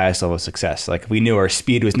find the highest level of success. Like if we knew our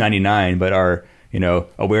speed was 99, but our,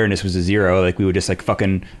 awareness was a 0, like we would just like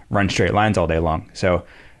fucking run straight lines all day long. So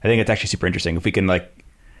I think it's actually super interesting. If we can like,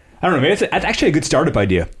 I don't know, maybe that's actually a good startup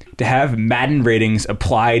idea to have Madden ratings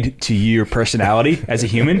applied to your personality as a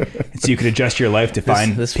human, so you can adjust your life to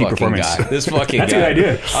find peak performance. This fucking guy. That's a good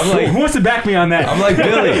idea. I'm like, who wants to back me on that? I'm like,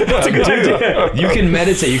 Billy, that's a good idea. You can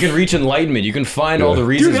meditate. You can reach enlightenment. You can find all the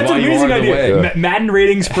reasons why you are the way. Madden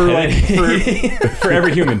ratings for like for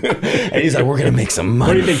every human. And he's like, we're gonna make some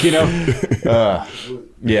money. What do you think?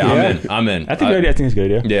 I'm in. I think it's a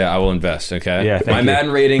good idea. Yeah, I will invest. Okay. Yeah, my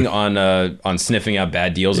Madden rating on sniffing out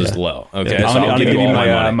bad deals is low. Okay, so I'll give you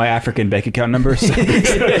all my African bank account numbers. Yeah,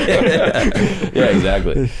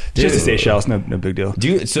 exactly. Just to Seychelles, no big deal.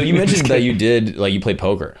 So you mentioned that you did you played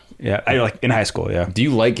poker. Yeah, I like in high school. Yeah. Do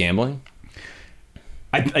you like gambling?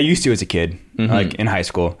 I used to as a kid, like in high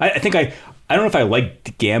school. I think I don't know if I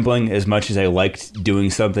liked gambling as much as I liked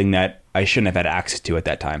doing something that I shouldn't have had access to at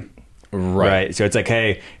that time. Right. So it's like,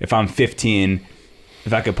 hey, if I'm 15,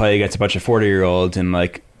 if I could play against a bunch of 40-year-olds and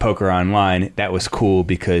like poker online, that was cool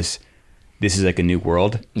because this is like a new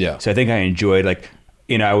world. Yeah. So I think I enjoyed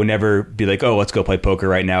I would never be like, oh, let's go play poker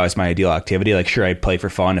right now as my ideal activity. Like, sure, I'd play for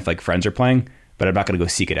fun if like friends are playing, but I'm not going to go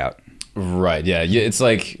seek it out. Right. Yeah. It's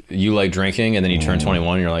like you like drinking and then you turn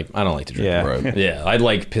 21 and you're like, I don't like to drink. Yeah. Right. Yeah. I'd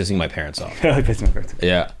like pissing my parents off. I like pissing my parents off.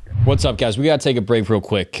 Yeah. What's up, guys? We got to take a break real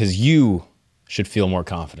quick because you should feel more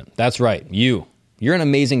confident. That's right. You're an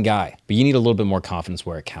amazing guy, but you need a little bit more confidence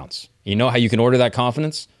where it counts. You know how you can order that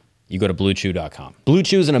confidence? You go to BlueChew.com. Blue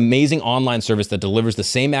Chew is an amazing online service that delivers the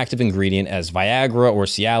same active ingredient as Viagra or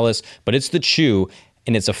Cialis, but it's the chew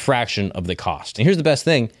and it's a fraction of the cost. And here's the best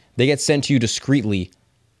thing. They get sent to you discreetly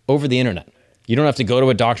over the internet. You don't have to go to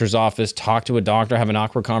a doctor's office, talk to a doctor, have an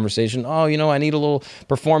awkward conversation. Oh, I need a little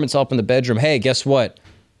performance help in the bedroom. Hey, guess what?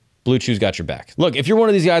 Blue Chew's got your back. Look, if you're one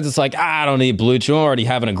of these guys that's like, I don't need Blue Chew, I'm already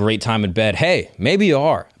having a great time in bed. Hey, maybe you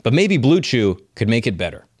are, but maybe Blue Chew could make it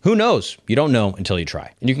better. Who knows? You don't know until you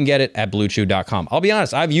try. And you can get it at BlueChew.com. I'll be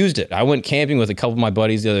honest, I've used it. I went camping with a couple of my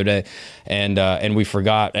buddies the other day, and we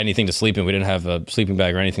forgot anything to sleep in. We didn't have a sleeping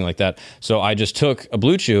bag or anything like that. So I just took a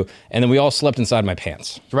Blue Chew, and then we all slept inside my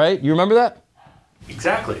pants. Right? You remember that?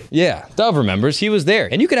 Exactly. Yeah, Dove remembers. He was there.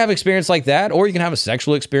 And you can have an experience like that, or you can have a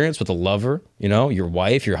sexual experience with a lover, your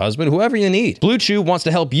wife, your husband, whoever you need. Blue Chew wants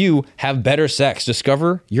to help you have better sex.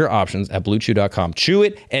 Discover your options at BlueChew.com. Chew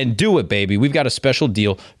it and do it, baby. We've got a special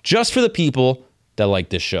deal just for the people that like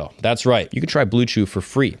this show. That's right. You can try Blue Chew for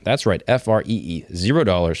free. That's right. FREE,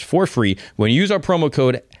 $0 for free when you use our promo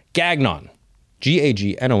code GAGNON,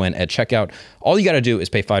 GAGNON at checkout. All you got to do is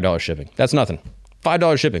pay $5 shipping. That's nothing.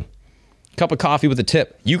 $5 shipping. Cup of coffee with a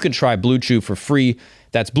tip. You can try Blue Chew for free.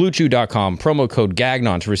 That's BlueChew.com. Promo code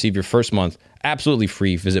GAGNON to receive your first month absolutely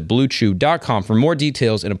free. Visit BlueChew.com for more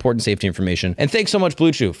details and important safety information. And thanks so much,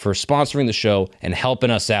 Blue Chew, for sponsoring the show and helping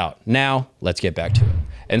us out. Now, let's get back to it.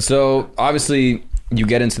 And so, obviously, you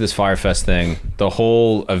get into this Fyre Fest thing. The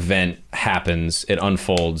whole event happens. It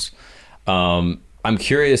unfolds. I'm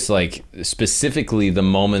curious, specifically the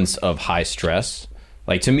moments of high stress.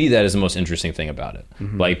 To me, that is the most interesting thing about it.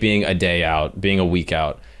 Mm-hmm. Being a day out, being a week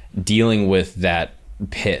out, dealing with that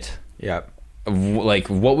pit. Yeah.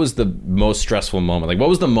 What was the most stressful moment? What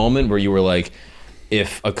was the moment where you were like,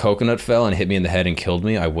 if a coconut fell and hit me in the head and killed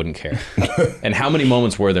me, I wouldn't care? And how many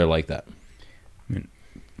moments were there like that? I mean,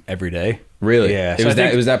 every day. Really? Yeah. It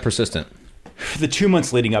was that persistent. For the 2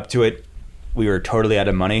 months leading up to it, we were totally out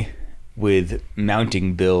of money with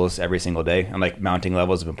mounting bills every single day and mounting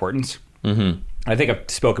levels of importance. Mm-hmm. I think I've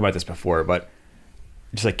spoken about this before, but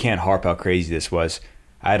just can't harp how crazy this was.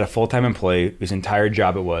 I had a full-time employee whose entire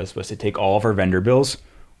job it was to take all of our vendor bills,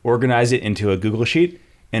 organize it into a Google sheet,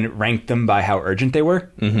 and rank them by how urgent they were.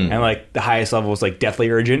 Mm-hmm. And the highest level was deathly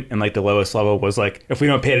urgent, and the lowest level was if we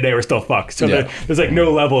don't pay today, we're still fucked. So there's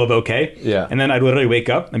no level of okay. Yeah. And then I'd literally wake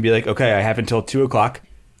up and be okay, I have until 2:00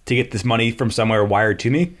 to get this money from somewhere wired to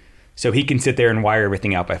me. so he can sit there and wire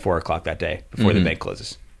everything out by 4 o'clock that day before the bank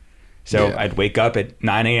closes. So I'd wake up at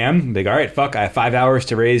 9 a.m. and be like, all right, fuck, I have 5 hours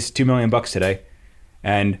to raise $2 million today.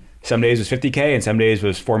 And some days was $50K and some days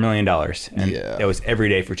was $4 million. And that was every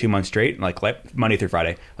day for 2 months straight, like Monday through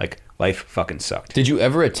Friday. Like, life fucking sucked. Did you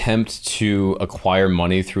ever attempt to acquire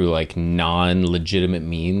money through like non-legitimate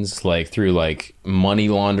means, like through like money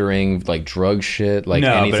laundering, like drug shit, like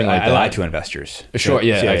no, anything but like that? I lied to investors. Sure,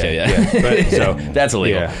 yeah. But, so that's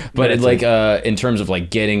illegal. But like in terms of like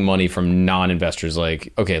getting money from non-investors,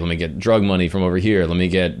 like, okay, let me get drug money from over here. Let me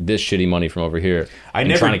get this shitty money from over here.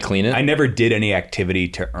 Trying to clean it. I never did any activity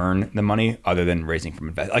to earn the money other than raising from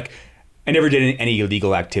investors. Like, I never did any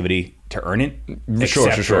illegal activity to earn it,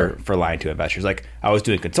 except for lying to investors. Like, I was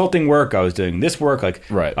doing consulting work, I was doing this work, like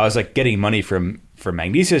I was like getting money from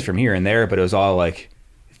Magnesius from here and there, but it was all like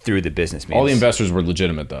through the business means. All the investors were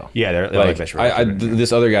legitimate though. Yeah, they're like investors.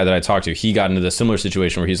 This other guy that I talked to, he got into the similar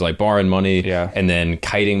situation where he's like borrowing money and then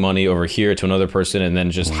kiting money over here to another person and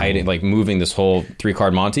then just hiding, like moving this whole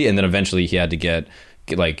 3-card Monte, and then eventually he had to get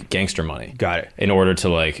like gangster money. Got it. In order to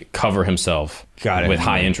like cover himself with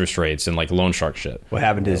high interest rates and like loan shark shit. What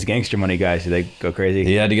happened to his gangster money guys? Did they go crazy?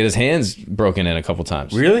 He had to get his hands broken in a couple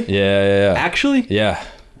times. Really? Yeah. Actually? Yeah.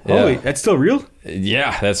 Holy, that's still real?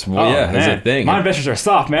 Yeah, that's a thing. My investors are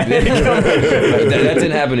soft, man. that didn't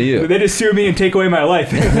happen to you. They just sue me and take away my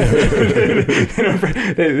life. You're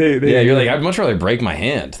like, I'd much rather break my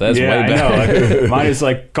hand. That's way better. I know. Like, mine is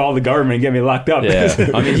like call the government and get me locked up. Yeah,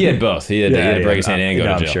 I mean, he had both. He had to break his hand and go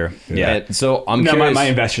to jail. I'm sure. Yeah. And so I'm curious. My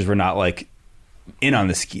investors were not like in on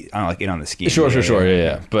the ski. I don't like in on the ski. Sure.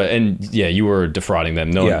 Yeah. But you were defrauding them.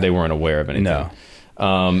 No, they weren't aware of anything. No.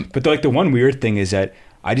 But the one weird thing is that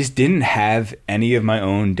I just didn't have any of my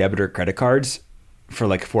own debit or credit cards for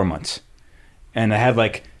like 4 months. And I had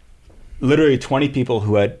like literally 20 people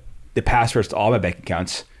who had the passwords to all my bank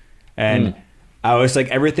accounts. And I was like,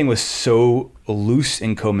 everything was so loose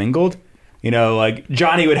and commingled. You know, like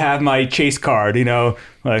Johnny would have my Chase card, you know,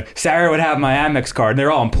 like Sarah would have my Amex card, and they're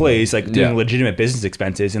all employees, like doing legitimate business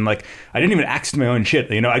expenses. And like, I didn't even access my own shit.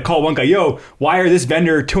 You know, I'd call one guy, yo, wire this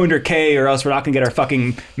vendor $200K or else we're not going to get our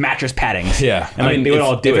fucking mattress paddings. Yeah. And like, they would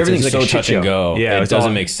all do if it. everything's so so touch and go, it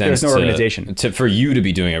doesn't make sense. There's no organization. For you to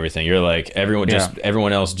be doing everything. You're like,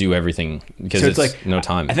 everyone else do everything because it's like no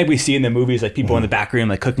time. I think we see in the movies, like people in the back room,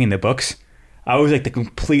 like cooking the books. I was like the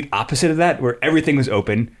complete opposite of that, where everything was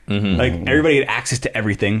open. Like everybody had access to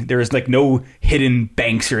everything. There was like no hidden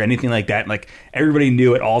banks or anything like that. Like everybody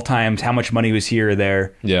knew at all times how much money was here or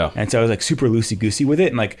there. Yeah. And so I was like super loosey-goosey with it.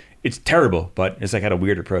 And like, it's terrible, but it's like had a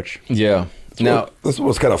weird approach. Yeah. Now, this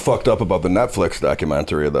was kind of fucked up about the Netflix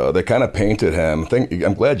documentary, though. They kind of painted him.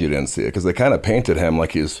 I'm glad you didn't see it, because they kind of painted him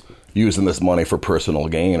like he's using this money for personal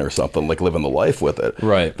gain or something, like living the life with it.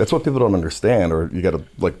 Right. That's what people don't understand, or you got to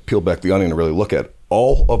like peel back the onion and really look at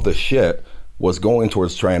all of the shit was going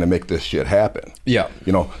towards trying to make this shit happen. Yeah.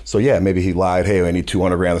 You know, so yeah, maybe he lied. Hey, I need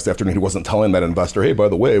 $200,000 this afternoon. He wasn't telling that investor, hey, by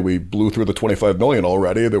the way, we blew through the $25 million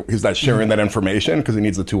already. He's not sharing that information because he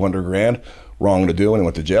needs the $200,000. Wrong to do, and he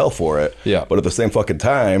went to jail for it. Yeah. But at the same fucking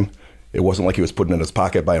time, it wasn't like he was putting it in his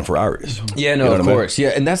pocket buying Ferraris. Yeah, no, of course. Yeah,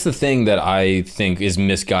 and that's the thing that I think is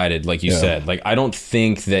misguided, like you said. Like, I don't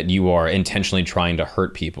think that you are intentionally trying to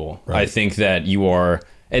hurt people. Right. I think that you are...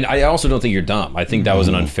 And I also don't think you're dumb. I think that was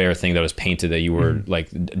an unfair thing that was painted, that you were like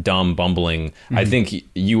dumb, bumbling. I think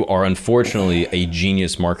you are unfortunately a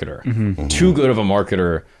genius marketer. Too good of a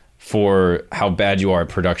marketer for how bad you are at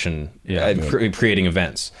production, at creating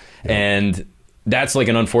events. And that's like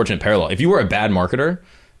an unfortunate parallel. If you were a bad marketer,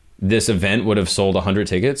 this event would have sold 100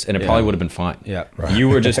 tickets and it probably would have been fine. Yeah, right. You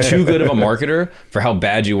were just too good of a marketer for how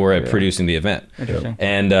bad you were at producing the event. Interesting.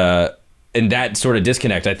 And that sort of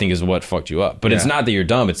disconnect, I think, is what fucked you up. But it's not that you're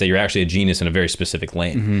dumb. It's that you're actually a genius in a very specific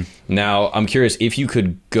lane. Now, I'm curious, if you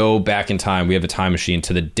could go back in time, we have a time machine,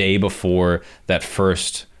 to the day before that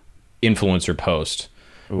first influencer post,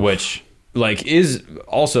 which... like is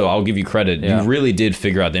also, I'll give you credit. You really did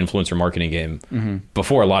figure out the influencer marketing game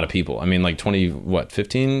before a lot of people. I mean, like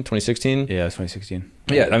 2016? Yeah, it's 2016.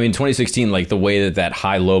 Yeah, I mean, 2016, like the way that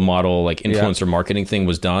high-low model, like influencer marketing thing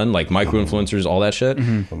was done, like micro-influencers, all that shit,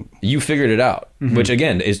 you figured it out, which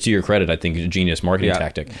again is to your credit, I think, is a genius marketing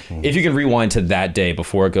tactic. If you can rewind to that day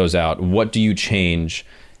before it goes out, what do you change?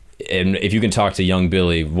 And if you can talk to young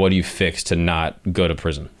Billy, what do you fix to not go to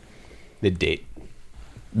prison? The date.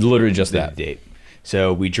 Literally just the date.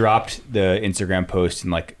 So we dropped the Instagram post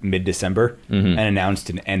in like mid-December and announced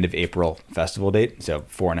an end of April festival date. So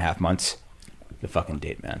 4.5 months. The fucking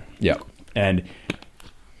date, man. Yeah. And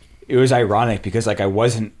it was ironic because like I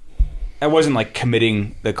wasn't like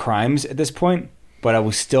committing the crimes at this point, but I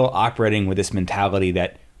was still operating with this mentality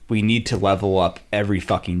that we need to level up every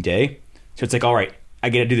fucking day. So it's like, all right, I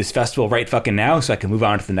get to do this festival right fucking now so I can move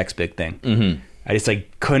on to the next big thing. Mm-hmm. I just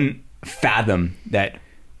like couldn't fathom that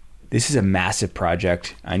this is a massive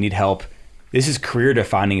project. I need help. This is career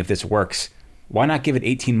defining if this works. Why not give it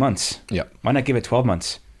 18 months? Yeah. Why not give it 12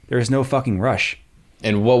 months? There is no fucking rush.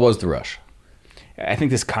 And what was the rush? I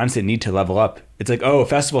think this constant need to level up. It's like, oh, a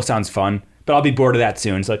festival sounds fun, but I'll be bored of that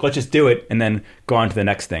soon. It's like, let's just do it and then go on to the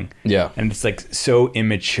next thing. Yeah. And it's like so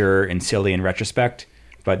immature and silly in retrospect,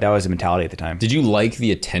 but that was the mentality at the time. Did you like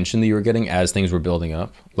the attention that you were getting as things were building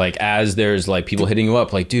up? Like as there's like people hitting you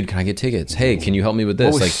up like, dude, can I get tickets? Hey, can you help me with this?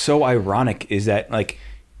 What was like so ironic is that like,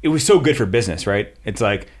 it was so good for business, right? It's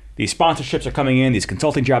like these sponsorships are coming in, these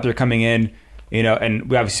consulting jobs are coming in, you know, and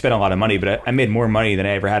we obviously spent a lot of money, but I made more money than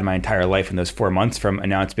I ever had in my entire life in those 4 months from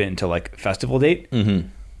announcement until like festival date. Mm-hmm.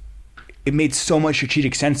 It made so much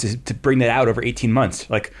strategic sense to bring that out over 18 months.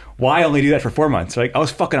 Like, why only do that for 4 months? Like, I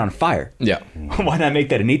was fucking on fire. Yeah. Why not make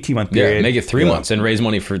that an 18-month period? Yeah, make it 3 months and raise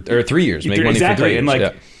money for, or 3 years. Make money for 3 years. And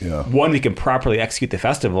like, one, we can properly execute the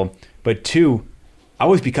festival, but two, I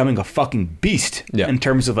was becoming a fucking beast in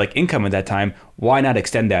terms of like income at that time. Why not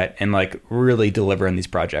extend that and like really deliver on these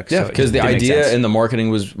projects? Yeah, because the idea and the marketing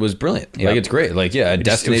was brilliant. Like it's great. Like a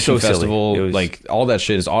destination festival, like all that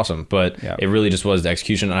shit is awesome. But it really just was the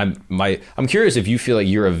execution. And I'm curious if you feel like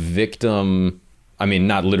you're a victim. I mean,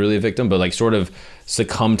 not literally a victim, but like sort of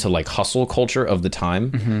succumb to like hustle culture of the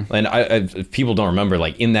time. Mm-hmm. And if people don't remember,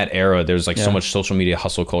 like in that era, there's like so much social media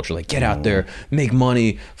hustle culture, like get out there, make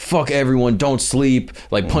money, fuck everyone, don't sleep,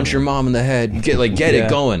 like punch your mom in the head, get it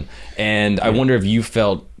going. And I wonder if you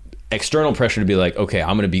felt external pressure to be like, okay,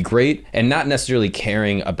 I'm going to be great, and not necessarily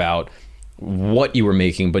caring about what you were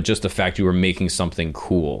making, but just the fact you were making something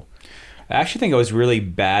cool. I actually think I was really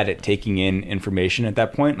bad at taking in information at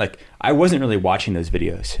that point. Like, I wasn't really watching those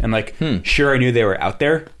videos. And like, sure, I knew they were out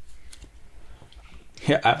there.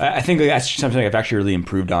 Yeah, I think that's something I've actually really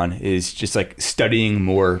improved on, is just like studying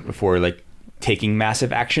more before like taking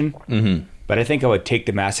massive action. Mm-hmm. But I think I would take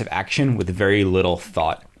the massive action with very little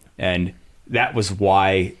thought. And that was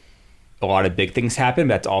why a lot of big things happened.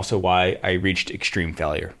 That's also why I reached extreme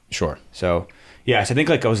failure. Sure. So... yes, I think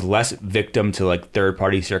like I was less victim to like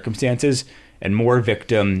third-party circumstances and more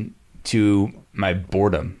victim to my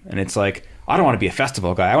boredom. And it's like, I don't want to be a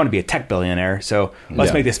festival guy. I want to be a tech billionaire. So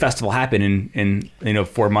let's make this festival happen in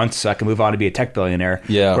 4 months so I can move on to be a tech billionaire.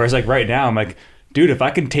 Yeah. Whereas like right now, I'm like, dude, if I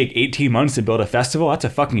can take 18 months to build a festival, that's a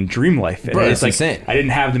fucking dream life. And it's like, insane. I didn't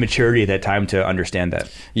have the maturity at that time to understand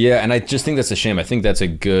that. Yeah, and I just think that's a shame. I think that's a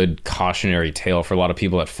good cautionary tale for a lot of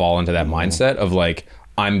people that fall into that mindset of like,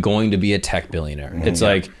 I'm going to be a tech billionaire. It's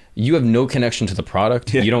like, you have no connection to the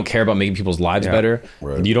product. You don't care about making people's lives better.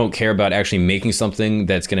 Right. You don't care about actually making something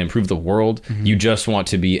that's going to improve the world. Mm-hmm. You just want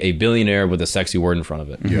to be a billionaire with a sexy word in front of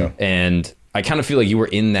it. Yeah. And I kind of feel like you were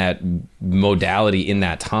in that modality in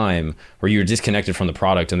that time where you were disconnected from the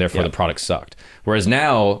product and therefore the product sucked. Whereas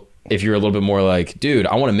now, if you're a little bit more like, dude,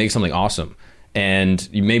 I want to make something awesome. And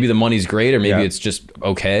maybe the money's great or maybe it's just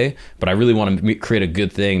okay, but I really want to create a good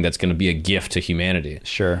thing that's going to be a gift to humanity.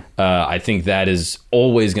 Sure. I think that is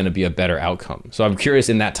always going to be a better outcome. So I'm curious,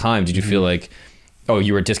 in that time, did you feel like, oh,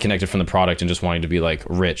 you were disconnected from the product and just wanting to be like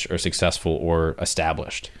rich or successful or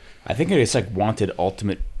established? I think I just like wanted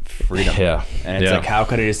ultimate freedom. Yeah. And it's like, how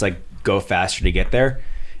could I just like go faster to get there?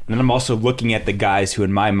 And then I'm also looking at the guys who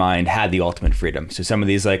in my mind had the ultimate freedom. So some of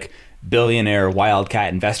these like billionaire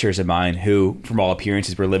wildcat investors of mine who from all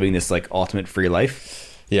appearances were living this like ultimate free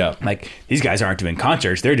life. Yeah. Like, these guys aren't doing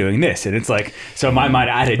concerts, they're doing this. And it's like, so in my mind,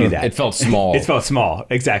 I had to do that. It felt small. It felt small.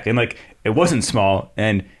 Exactly. And like, it wasn't small.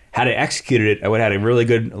 And had I executed it, I would have had a really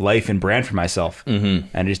good life and brand for myself. Mm-hmm.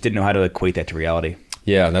 And I just didn't know how to equate that to reality.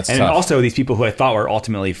 Yeah, that's and tough. And also these people who I thought were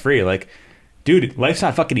ultimately free, like, dude, life's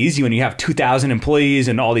not fucking easy when you have 2,000 employees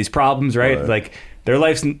and all these problems, right? Like, their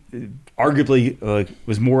life's arguably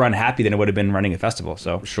was more unhappy than it would have been running a festival.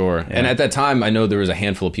 So sure. Yeah. And at that time, I know there was a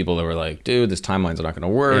handful of people that were like, dude, this timeline's not going to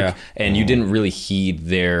work. Yeah. And you didn't really heed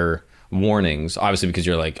their warnings, obviously, because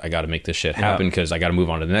you're like, I got to make this shit happen because I got to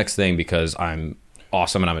move on to the next thing because I'm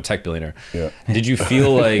awesome and I'm a tech billionaire. Yeah. Did you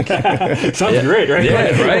feel like... Sounds great, right?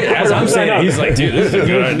 Yeah, right? As I'm saying, he's like, dude, this is a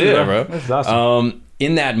good idea, bro. This is awesome.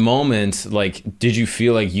 In that moment, like, did you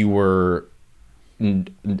feel like you were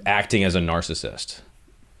acting as a narcissist?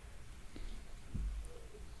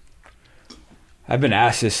 I've been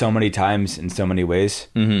asked this so many times in so many ways,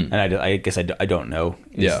 and I guess I don't know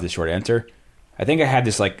is the short answer. I think I had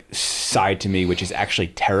this like side to me which is actually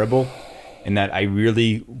terrible, in that I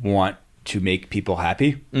really want to make people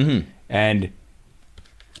happy, and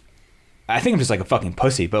I think I'm just like a fucking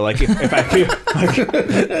pussy, but like if I feel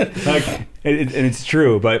and it's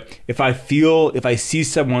true, but if I see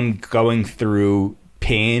someone going through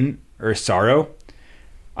pain or sorrow,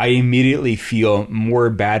 I immediately feel more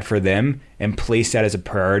bad for them and place that as a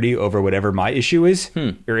priority over whatever my issue is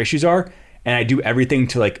or issues are. And I do everything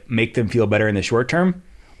to like make them feel better in the short term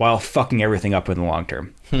while fucking everything up in the long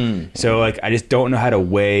term. So like, I just don't know how to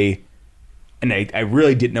weigh, and I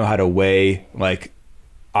really didn't know how to weigh like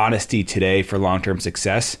honesty today for long-term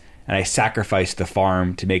success. And I sacrificed the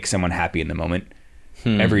farm to make someone happy in the moment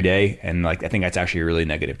every day. And like, I think that's actually a really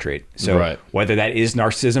negative trait. So whether that is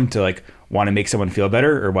narcissism to like want to make someone feel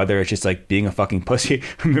better, or whether it's just like being a fucking pussy,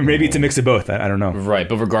 maybe it's a mix of both. I don't know. Right.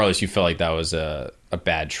 But regardless, you felt like that was a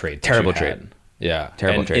bad trait. Terrible trait. Yeah.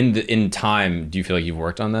 Terrible trait. In time, do you feel like you've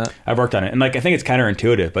worked on that? I've worked on it. And like, I think it's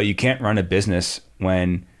counterintuitive, but you can't run a business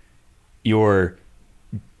when you're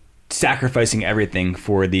sacrificing everything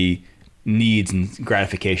for the needs and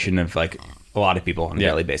gratification of like a lot of people on a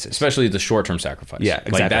daily basis, especially the short-term sacrifice. Yeah,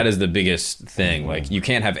 exactly. Like that is the biggest thing. Like you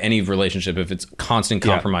can't have any relationship if it's constant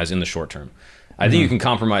compromise in the short term. I think you can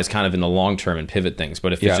compromise kind of in the long term and pivot things,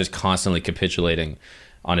 but if it's just constantly capitulating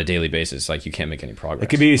on a daily basis, like you can't make any progress. It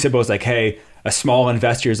could be as simple as like, hey, a small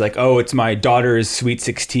investor is like, oh, it's my daughter's sweet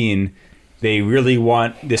 16. They really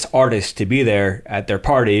want this artist to be there at their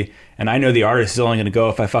party, and I know the artist is only going to go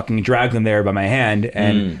if I fucking drag them there by my hand,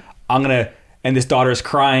 and and this daughter's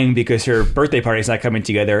crying because her birthday party is not coming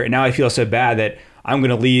together, and now I feel so bad that I'm going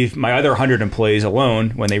to leave my other 100 employees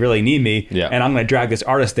alone when they really need me, and I'm going to drag this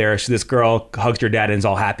artist there so this girl hugs her dad and is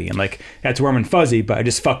all happy, and like that's warm and fuzzy, but I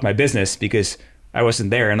just fucked my business because I wasn't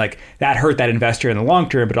there, and like that hurt that investor in the long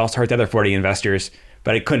term, but also hurt the other 40 investors.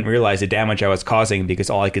 But I couldn't realize the damage I was causing because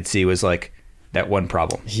all I could see was like that one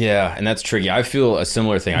problem. Yeah, and that's tricky. I feel a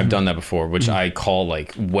similar thing. I've done that before, which I call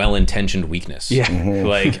like well-intentioned weakness. Yeah.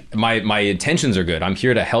 Like my intentions are good. I'm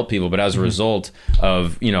here to help people, but as a result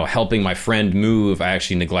of, helping my friend move, I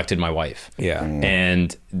actually neglected my wife. Yeah.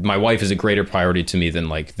 And my wife is a greater priority to me than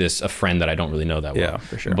like a friend that I don't really know that well. Yeah,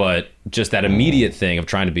 for sure. But just that immediate thing of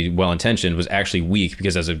trying to be well-intentioned was actually weak,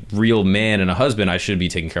 because as a real man and a husband, I should be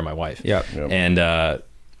taking care of my wife. Yeah. And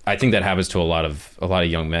I think that happens to a lot of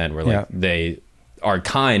young men where like they are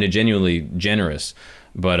kind and genuinely generous,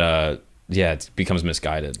 but it becomes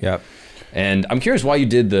misguided. Yep. And I'm curious why you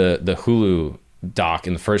did the Hulu doc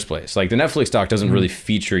in the first place. Like the Netflix doc doesn't really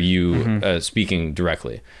feature you speaking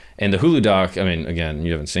directly, and the Hulu doc, I mean, again,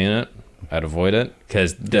 you haven't seen it. I'd avoid it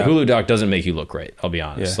because the Hulu doc doesn't make you look great. I'll be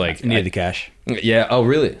honest. Yeah. Like you need the cash. Yeah. Oh,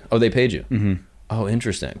 really? Oh, they paid you. Oh,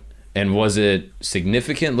 interesting. And was it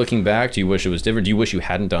significant looking back? Do you wish it was different? Do you wish you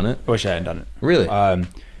hadn't done it? I wish I hadn't done it. Really?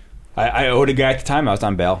 I owed a guy at the time. I was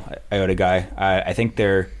on bail. I owed a guy. I think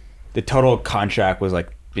the total contract was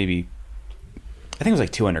like maybe, I think it was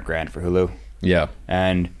like $200,000 for Hulu. Yeah.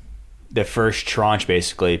 And the first tranche,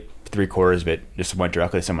 basically 3/4 of it just went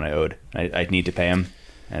directly to someone I owed. I need to pay him.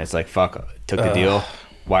 And it's like, fuck, took the deal,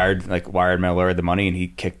 wired my lawyer the money, and he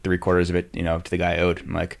kicked 3/4 of it, to the guy I owed.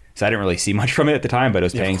 I'm like, so I didn't really see much from it at the time, but I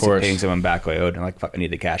was paying someone back who I owed. And I'm like, fuck, I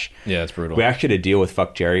need the cash. Yeah, that's brutal. We actually had a deal with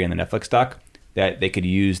Fuck Jerry and the Netflix doc that they could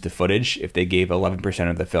use the footage if they gave 11%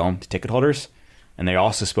 of the film to ticket holders. And they're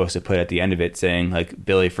also supposed to put at the end of it saying like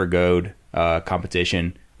Billy forgoed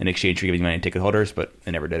compensation in exchange for giving money to ticket holders, but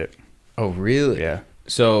they never did it. Oh, really? Yeah.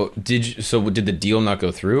 So did the deal not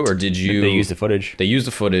go through, or did you? They used the footage. They used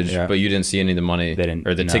the footage, but you didn't see any of the money. They didn't,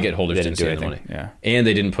 or the ticket holders didn't see any of the money. Yeah. And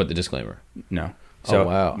they didn't put the disclaimer. No. So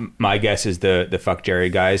wow. My guess is the Fuck Jerry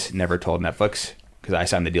guys never told Netflix, because I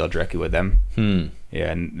signed the deal directly with them.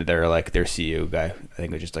 Yeah, and they're like their CEO guy. I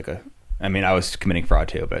think it was just like I mean, I was committing fraud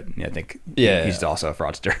too, but I think he's also a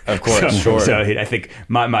fraudster. Of course, So I think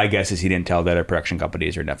my guess is he didn't tell the other production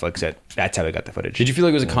companies or Netflix that that's how he got the footage. Did you feel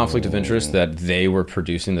like it was a conflict of interest that they were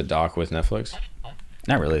producing the doc with Netflix?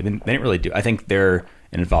 Not really. They didn't really do. I think their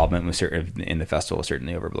involvement was in the festival was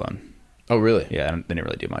certainly overblown. Oh, really? Yeah, they didn't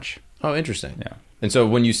really do much. Oh, interesting. Yeah. And so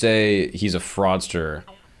when you say he's a fraudster,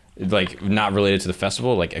 like not related to the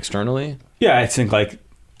festival, like externally? Yeah, I think like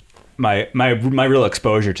my real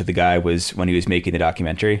exposure to the guy was when he was making the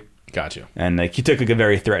documentary. Got you. And like he took like a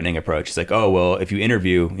very threatening approach. It's like, oh well, if you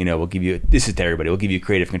interview, we'll give you, this is to everybody, we'll give you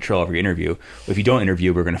creative control over your interview. If you don't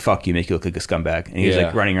interview, we're gonna fuck you, make you look like a scumbag. And he was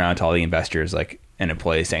like running around to all the investors, like an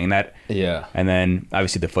employee, saying that. Yeah. And then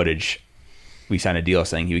obviously the footage, we signed a deal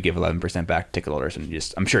saying he would give 11% back to ticket holders,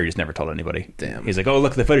 and I'm sure he just never told anybody. Damn. He's like, oh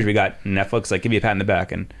look at the footage we got. And Netflix like give you a pat in the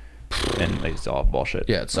back, and like, it's all bullshit.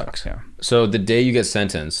 Yeah, it sucks. Yeah. So the day you get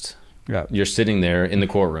sentenced, you're sitting there in the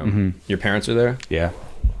courtroom. Your parents are there. Yeah.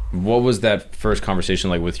 What was that first conversation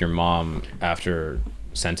like with your mom after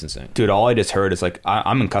sentencing? Dude, all I just heard is like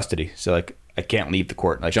I'm in custody, so like I can't leave the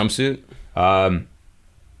court. Like Jumpsuit?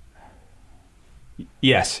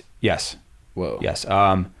 Yes. Whoa. Yes.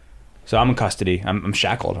 So I'm in custody. I'm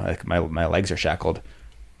shackled. Like my legs are shackled.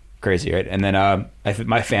 Crazy, right? And then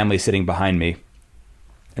my family's sitting behind me,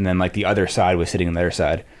 and then like the other side was sitting on the other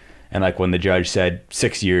side, and like when the judge said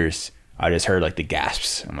 6 years, I just heard like the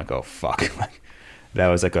gasps. I'm like, oh fuck. Like that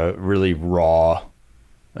was like a really raw,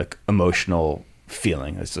 like emotional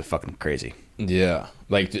feeling. It's just fucking crazy. Yeah.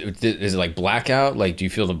 Like, is it like blackout? Like, do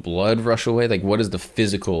you feel the blood rush away? Like, what is the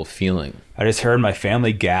physical feeling? I just heard my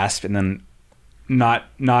family gasp, and then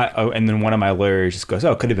and then one of my lawyers just goes,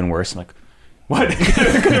 "Oh, it could have been worse." I'm like, what? It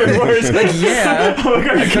could have been worse. Like, yeah.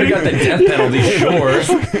 I could have got the death penalty, sure.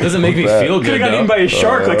 Doesn't make me feel good, could have got eaten by a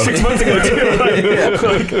shark like 6 months ago, too.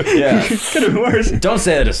 Yeah. Could have been worse. Don't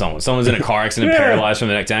say that to someone. Someone's in a car accident, paralyzed from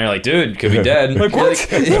the neck down. You're like, dude, could be dead. Like, what?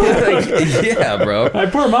 Yeah, bro. My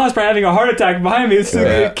poor mom's probably having a heart attack behind me.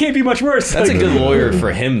 It can't be much worse. That's a good lawyer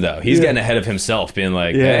for him, though. He's getting ahead of himself, being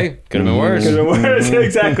like, hey, could have been worse. Could have been worse.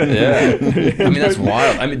 Exactly. Yeah. I mean, that's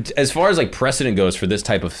wild. I mean, as far as like precedent goes for this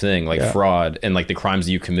type of thing, like fraud and like the crimes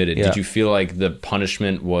that you committed, did you feel like the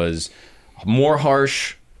punishment was more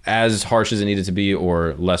harsh, as harsh as it needed to be,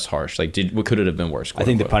 or less harsh? Like, what could it have been worse? I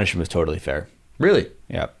think the punishment was totally fair. Really?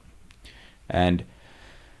 Yeah. And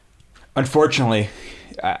unfortunately,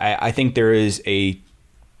 I think there is a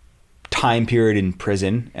time period in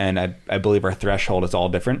prison, and I believe our threshold is all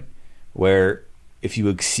different, where if you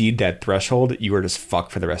exceed that threshold, you are just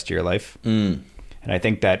fucked for the rest of your life. And I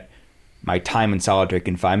think that my time in solitary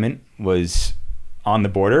confinement was on the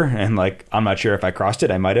border, and like I'm not sure if I crossed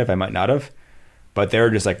it. I might have, I might not have, but there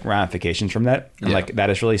are just like ramifications from that, and like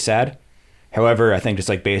that is really sad. However, I think just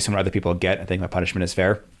like based on what other people get, I think my punishment is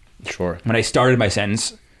fair. Sure. When I started my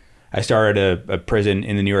sentence, I started a prison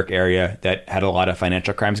in the New York area that had a lot of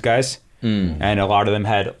financial crimes guys, and a lot of them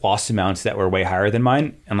had loss amounts that were way higher than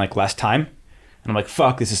mine and like less time. And I'm like,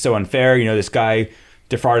 fuck, this is so unfair. You know, this guy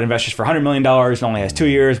defrauded investors for $100 million and only has 2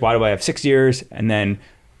 years. Why do I have 6 years? And then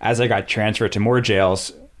as I got transferred to more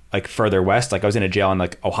jails, like further west, like I was in a jail in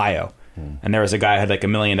like Ohio, and there was a guy who had like $1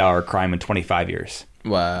 million crime in 25 years.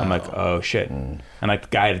 Wow. I'm like, oh shit. And like the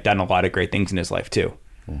guy had done a lot of great things in his life too.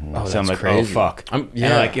 Oh, so I'm like, crazy. oh fuck. And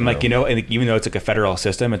like, you know, and even though it's like a federal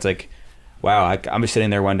system, it's like, wow, I'm just sitting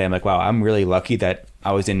there one day, I'm like, wow, I'm really lucky that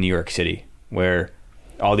I was in New York City where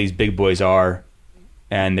all these big boys are,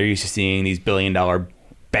 and they're used to seeing these $1 billion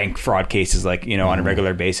bank fraud cases, like, you know, on a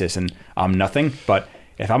regular basis, and I'm nothing. But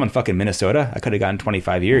if I'm in fucking Minnesota, I could have gotten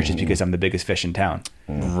 25 years just because I'm the biggest fish in town.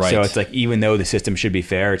 Right. So it's like, even though the system should be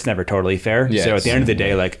fair, it's never totally fair. Yes. So at the end of the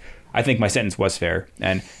day, like, I think my sentence was fair.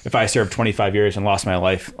 And if I served 25 years and lost my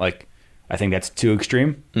life, like, I think that's too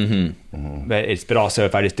extreme. But also,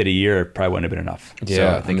 if I just did a year, it probably wouldn't have been enough. Yeah,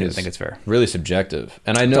 so I think it's fair. Really subjective.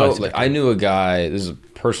 And I know, like, I knew a guy. This is a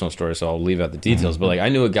personal story, so I'll leave out the details. But like, I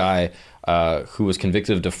knew a guy who was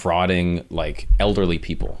convicted of defrauding like elderly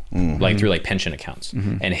people, like through like pension accounts,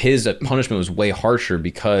 and his punishment was way harsher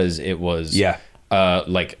because it was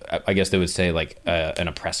like, I guess they would say like an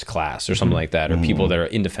oppressed class or something like that, or people that are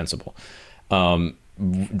indefensible.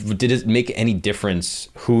 Did it make any difference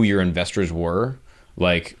who your investors were?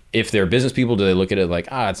 Like, if they're business people, do they look at it like,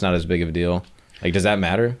 it's not as big of a deal? Like, does that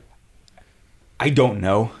matter? I don't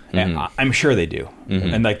know. I'm sure they do.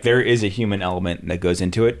 And like, there is a human element that goes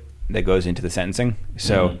into it, that goes into the sentencing.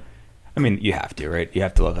 So, I mean, you have to, right? You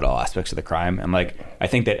have to look at all aspects of the crime. And like, I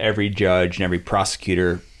think that every judge and every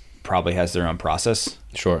prosecutor probably has their own process.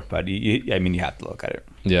 Sure. But you have to look at it.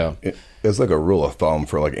 Yeah. It's like a rule of thumb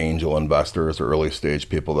for like angel investors or early stage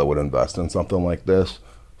people that would invest in something like this.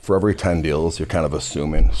 For every 10 deals, you're kind of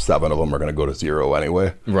assuming 7 of them are going to go to zero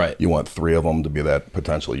anyway. Right. You want 3 of them to be that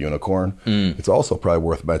potential unicorn. It's also probably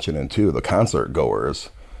worth mentioning too, the concert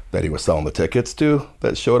goers that he was selling the tickets to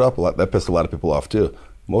that showed up, that pissed a lot of people off too.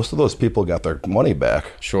 Most of those people got their money back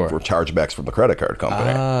for chargebacks from the credit card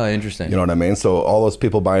company. Interesting. You know what I mean? So all those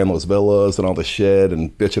people buying those villas and all the shit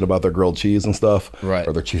and bitching about their grilled cheese and stuff,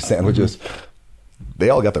 or their cheese sandwiches, they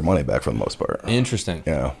all got their money back for the most part. Interesting.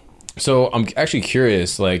 Yeah. So I'm actually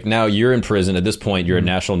curious, like, now you're in prison. At this point, you're a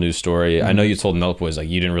national news story. I know you told Milk Boys, like,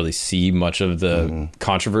 you didn't really see much of the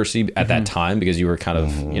controversy at that time because you were kind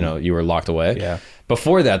of, you know, you were locked away. Yeah.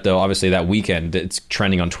 Before that, though, obviously that weekend, it's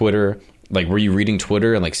trending on Twitter. Like, were you reading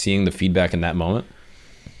Twitter and like seeing the feedback in that moment?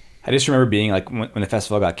 I just remember being like, when the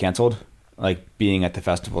festival got canceled, like being at the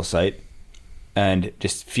festival site and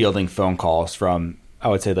just fielding phone calls from, I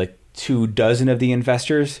would say, like 24 of the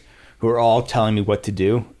investors who were all telling me what to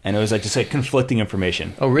do, and it was like just like conflicting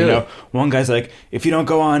information. Oh, really? You know, one guy's like, if you don't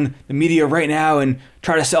go on the media right now and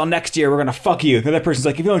try to sell next year, we're gonna fuck you. The other person's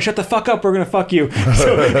like, if you don't shut the fuck up, we're gonna fuck you.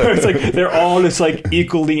 So it's like they're all just like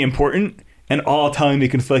equally important and all telling me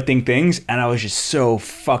conflicting things, and I was just so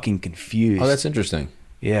fucking confused. Oh, that's interesting.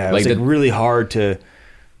 Yeah, it was like really hard to.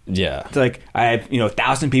 Yeah. It's like I have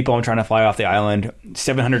 1,000 people I'm trying to fly off the island,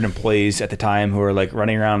 700 employees at the time who are like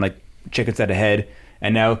running around like chickens at a head,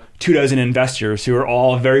 and now 24 investors who are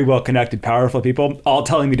all very well connected, powerful people, all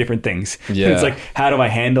telling me different things. Yeah. And it's like, how do I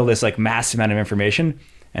handle this like massive amount of information?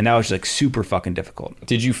 And that was just like super fucking difficult.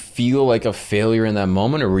 Did you feel like a failure in that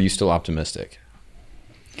moment, or were you still optimistic?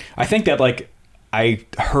 I think that like I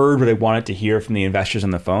heard what I wanted to hear from the investors on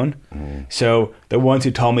the phone. So the ones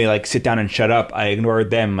who told me like sit down and shut up, I ignored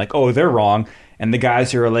them. Like, oh, they're wrong. And the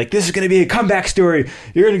guys who are like, this is going to be a comeback story.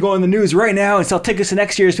 You're going to go on the news right now and sell tickets to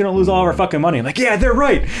next year so we don't lose all of our fucking money. I'm like, yeah, they're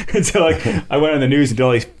right. And so like I went on the news and did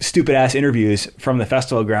all these stupid ass interviews from the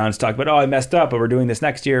festival grounds, talk about, oh, I messed up, but we're doing this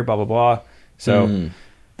next year, blah, blah, blah. So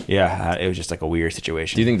yeah, it was just like a weird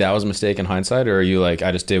situation. Do you think that was a mistake in hindsight, or are you like,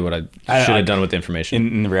 I just did what I should have done with the information?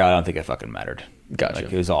 In reality, I don't think it fucking mattered. Gotcha.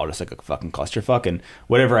 Like, it was all just like a fucking clusterfuck, and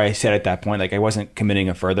whatever I said at that point, like I wasn't committing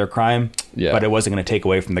a further crime, but it wasn't going to take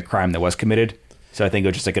away from the crime that was committed. So I think it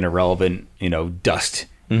was just like an irrelevant, dust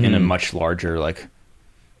in a much larger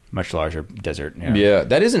desert. Yeah,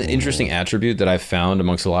 that is an interesting attribute that I've found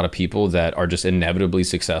amongst a lot of people that are just inevitably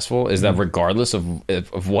successful, is that regardless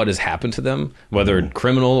of what has happened to them, whether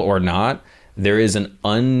criminal or not, there is an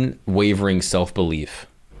unwavering self-belief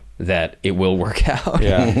that it will work out.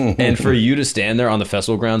 Yeah. And for you to stand there on the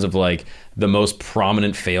festival grounds of like the most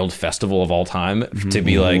prominent failed festival of all time to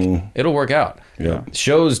be like, it'll work out. Yeah.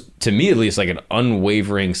 Shows, to me at least, like an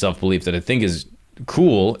unwavering self-belief that I think is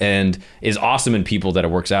cool and is awesome in people that it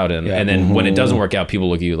works out in. And then when it doesn't work out, people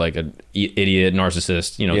look at you like an idiot,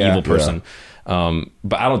 narcissist, evil person.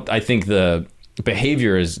 But I think the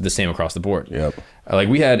behavior is the same across the board. Yep. Like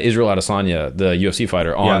we had Israel Adesanya, the UFC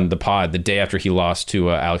fighter, on the pod the day after he lost to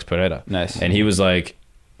Alex Pereira. Nice. And he was like,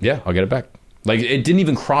 yeah, I'll get it back. Like it didn't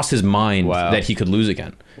even cross his mind that he could lose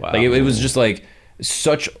again. Wow. Like it was just like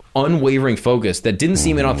such unwavering focus that didn't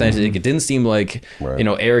seem inauthentic. It didn't seem like,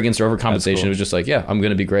 arrogance or overcompensation. Cool. It was just like, yeah, I'm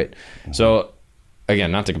going to be great. So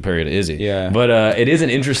again, not to compare you to Izzy, but it is an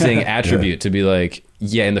interesting attribute to be like,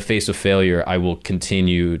 yeah, in the face of failure, I will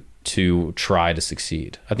continue to try to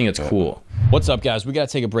succeed. I think it's cool. What's up, guys? We got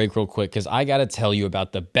to take a break real quick because I got to tell you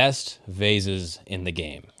about the best vases in the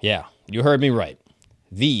game. Yeah, you heard me right.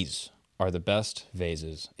 These are the best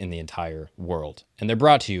vases in the entire world, and they're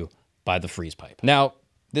brought to you by the Freeze Pipe. Now,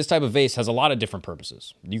 this type of vase has a lot of different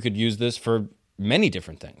purposes. You could use this for many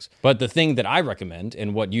different things, but the thing that I recommend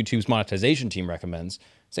and what YouTube's monetization team recommends,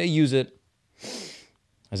 say use it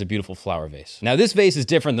as a beautiful flower vase. Now, this vase is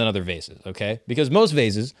different than other vases, okay? Because most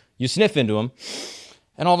vases, you sniff into them,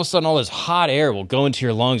 and all of a sudden, all this hot air will go into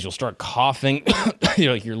your lungs. You'll start coughing.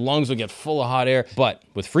 Your lungs will get full of hot air. But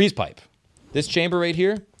with Freeze Pipe, this chamber right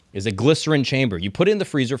here is a glycerin chamber. You put it in the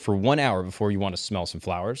freezer for 1 hour before you want to smell some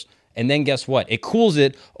flowers. And then guess what? It cools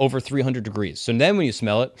it over 300 degrees. So then when you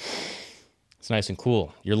smell it, it's nice and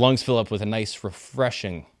cool. Your lungs fill up with a nice,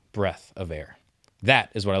 refreshing breath of air.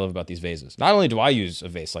 That is what I love about these vases. Not only do I use a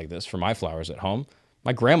vase like this for my flowers at home,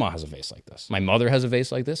 my grandma has a vase like this. My mother has a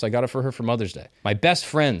vase like this. I got it for her for Mother's Day. My best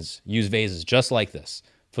friends use vases just like this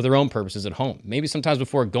for their own purposes at home. Maybe sometimes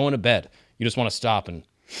before going to bed, you just want to stop and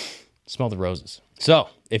smell the roses. So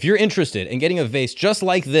if you're interested in getting a vase just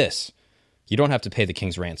like this, you don't have to pay the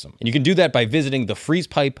king's ransom. And you can do that by visiting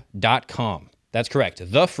thefreezepipe.com. That's correct,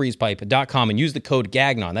 thefreezepipe.com, and use the code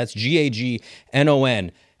GAGNON. That's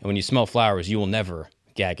GAGNON. And when you smell flowers, you will never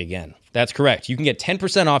gag again. That's correct. You can get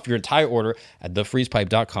 10% off your entire order at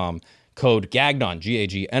thefreezepipe.com. Code GAGNON,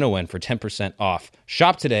 GAGNON, for 10% off.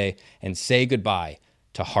 Shop today and say goodbye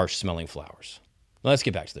to harsh-smelling flowers. Now let's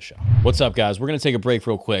get back to the show. What's up, guys? We're going to take a break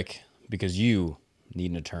real quick because you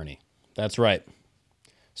need an attorney. That's right.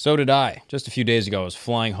 So did I. Just a few days ago, I was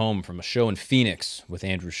flying home from a show in Phoenix with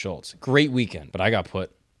Andrew Schultz. Great weekend, but I got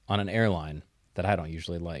put on an airline that I don't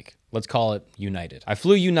usually like. Let's call it United. I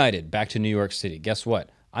flew United back to New York City. Guess what?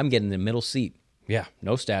 I'm getting the middle seat. Yeah,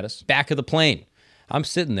 no status. Back of the plane. I'm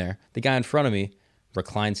sitting there. The guy in front of me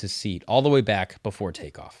reclines his seat all the way back before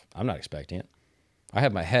takeoff. I'm not expecting it. I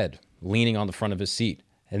have my head leaning on the front of his seat.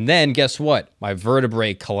 And then guess what? My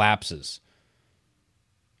vertebrae collapses.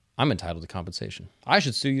 I'm entitled to compensation. I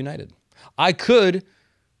should sue United. I could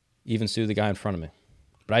even sue the guy in front of me,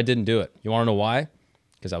 but I didn't do it. You want to know why?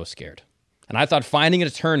 Because I was scared. And I thought finding an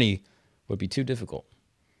attorney would be too difficult.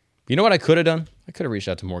 But you know what I could have done? I could have reached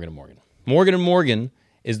out to Morgan & Morgan. Morgan & Morgan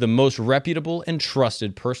is the most reputable and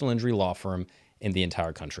trusted personal injury law firm in the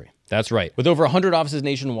entire country. That's right. With over 100 offices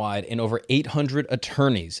nationwide and over 800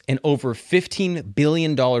 attorneys and over $15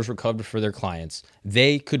 billion recovered for their clients,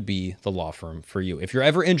 they could be the law firm for you. If you're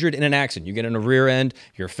ever injured in an accident, you get in a rear end,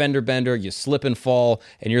 you're a fender bender, you slip and fall,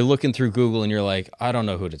 and you're looking through Google and you're like, I don't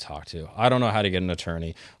know who to talk to. I don't know how to get an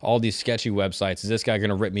attorney. All these sketchy websites. Is this guy going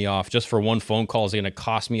to rip me off? Just for one phone call, is it going to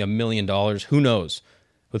cost me $1 million? Who knows?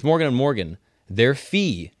 With Morgan & Morgan, their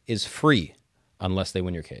fee is free unless they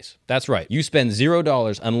win your case. That's right. You spend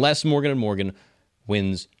 $0 unless Morgan & Morgan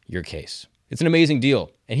wins your case. It's an amazing deal.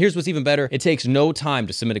 And here's what's even better. It takes no time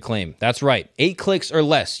to submit a claim. That's right. 8 clicks or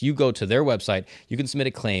less. You go to their website. You can submit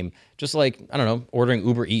a claim just like, I don't know, ordering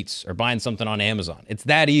Uber Eats or buying something on Amazon. It's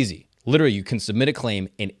that easy. Literally, you can submit a claim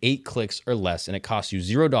in 8 clicks or less, and it costs you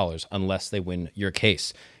 $0 unless they win your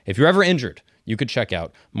case. If you're ever injured, you could check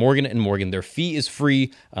out Morgan & Morgan. Their fee is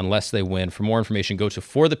free unless they win. For more information, go to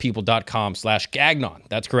forthepeople.com/Gagnon.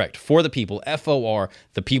 That's correct. For the People, FOR,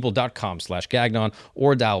 thepeople.com/Gagnon,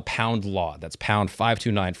 or dial pound law. That's pound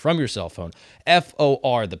 529 from your cell phone.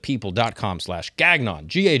 FOR, thepeople.com/Gagnon,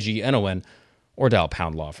 Gagnon, or dial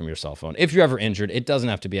pound law from your cell phone. If you're ever injured, it doesn't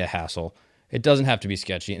have to be a hassle. It doesn't have to be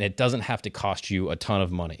sketchy, and it doesn't have to cost you a ton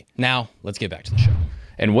of money. Now, let's get back to the show.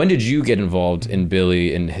 And when did you get involved in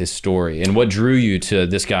Billy and his story? And what drew you to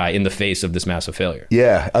this guy in the face of this massive failure?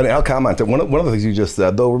 Yeah, I mean, I'll comment. One of the things you just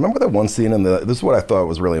said, though, remember that one scene this is what I thought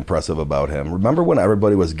was really impressive about him. Remember when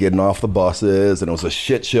everybody was getting off the buses and it was a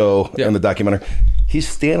shit show in the documentary? He's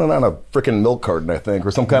standing on a freaking milk carton, I think,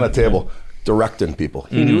 or some kind of table, directing people.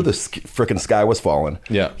 He knew the freaking sky was falling.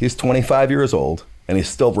 Yeah. He's 25 years old, and he's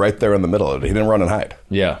still right there in the middle of it. He didn't run and hide.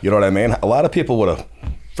 Yeah. You know what I mean? A lot of people would have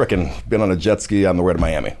freaking been on a jet ski on the way to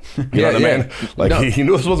Miami. You know what I mean? Like, he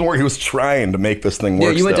knew this wasn't working. He was trying to make this thing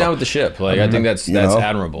work. Yeah, you went down with the ship. Like, I think that's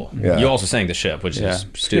admirable. Yeah. You also sank the ship, which is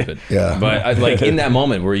stupid. Yeah. But like in that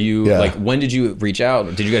moment, were you like, when did you reach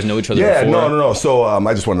out? Did you guys know each other before? No. So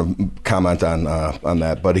I just want to comment on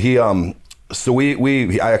that. But he, so I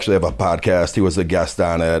actually have a podcast. He was a guest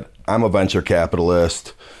on it. I'm a venture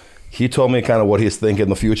capitalist. He told me kind of what he's thinking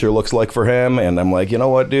the future looks like for him. And I'm like, you know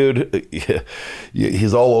what, dude?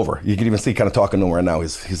 He's all over. You can even see kind of talking to him right now.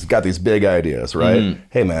 He's got these big ideas, right?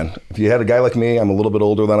 Hey, man, if you had a guy like me, I'm a little bit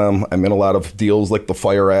older than him. I'm in a lot of deals like the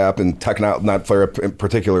Fyre app and not Fyre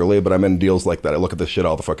particularly, but I'm in deals like that. I look at this shit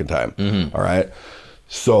all the fucking time. All right.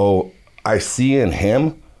 So I see in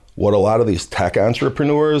him what a lot of these tech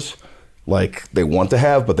entrepreneurs, like, they want to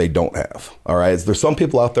have, but they don't have. All right. There's some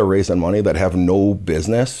people out there raising money that have no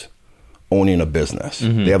business owning a business.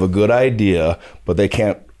 They have a good idea, but they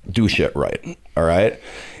can't do shit right. All right.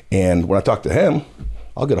 And when I talk to him,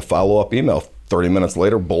 I'll get a follow-up email 30 minutes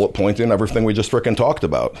later, bullet pointing everything we just freaking talked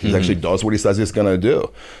about. He actually does what he says he's going to do.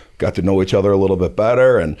 Got to know each other a little bit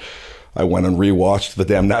better. And I went and rewatched the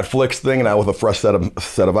damn Netflix thing now with a fresh set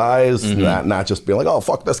of eyes, not just being like, oh,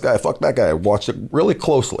 fuck this guy, fuck that guy. I watched it really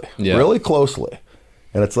closely.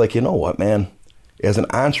 And it's like, you know what, man? As an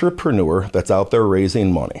entrepreneur that's out there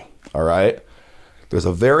raising money, all right, there's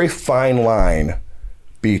a very fine line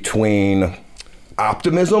between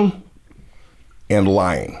optimism and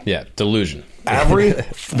lying. Yeah, delusion.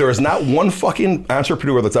 There is not one fucking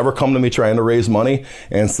entrepreneur that's ever come to me trying to raise money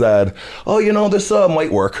and said, oh, you know, this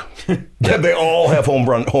might work. They all have home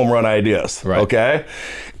run ideas. Right. Okay.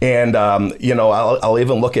 And, you know, I'll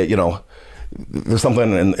even look at, you know, there's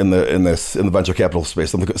something in the venture capital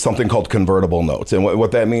space, something called convertible notes. And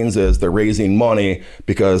what that means is they're raising money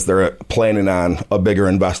because they're planning on a bigger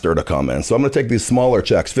investor to come in. So I'm going to take these smaller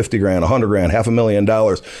checks, 50 grand, 100 grand,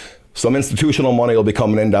 $500,000. Some institutional money will be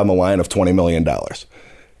coming in down the line of $20 million.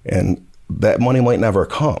 And that money might never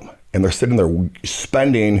come. And they're sitting there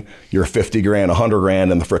spending your 50 grand, 100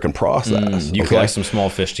 grand in the frickin' process. You collect some small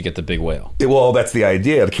fish to get the big whale. Well, that's the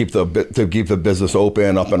idea, to keep the business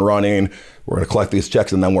open, up and running. We're going to collect these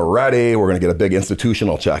checks and then we're ready. We're going to get a big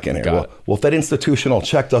institutional check in here. Well, if that institutional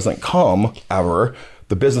check doesn't come ever,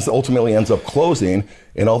 the business ultimately ends up closing,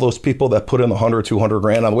 and all those people that put in the 100, 200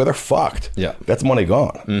 grand on the way, they're fucked. Yeah. That's money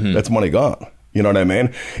gone. That's money gone. You know what I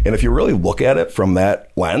mean? And if you really look at it from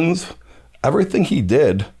that lens, everything he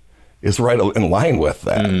did is right in line with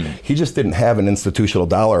that. He just didn't have an institutional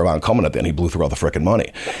dollar amount coming at the end. He blew through all the frickin'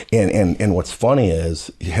 money. And what's funny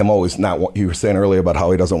is him always not, you were saying earlier about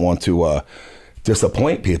how he doesn't want to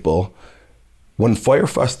disappoint people. When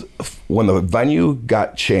Firefest, when the venue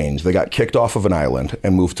got changed, they got kicked off of an island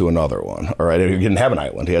and moved to another one. All right. He didn't have an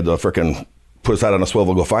island. He had to frickin' put his head on a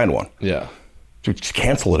swivel, go find one. Yeah. Just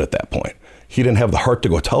cancel it at that point. he didn't have the heart to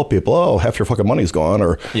go tell people, oh, half your fucking money's gone,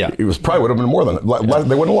 or it was probably would have been more than, they wouldn't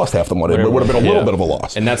have lost half the money, but it would have been a little bit of a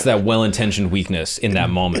loss. And that's that well-intentioned weakness in that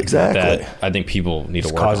moment that I think people need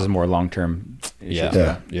to work causes on. more long-term issues.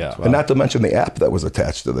 Yeah. Well. And not to mention the app that was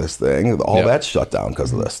attached to this thing, all that's shut down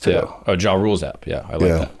because of this too. Oh, Ja Rule's app. Yeah, I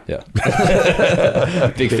like that.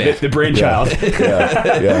 Yeah. Big fan. The brainchild.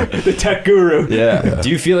 The tech guru. Do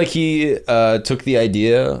you feel like he took the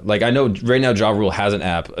idea? Like, I know right now Ja Rule has an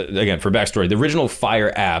app. Again, for backstory, the original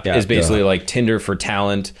Fyre app is basically like Tinder for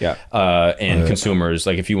talent and consumers.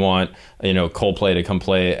 Like, if you want, Coldplay to come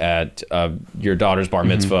play at your daughter's bar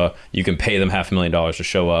mitzvah, you can pay them $500,000 to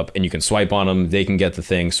show up, and you can swipe on them. They can get the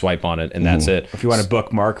thing, swipe on it, and that's it. If you want to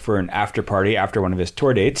bookmark for an after party after one of his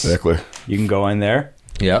tour dates, you can go in there.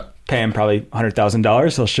 Pay him probably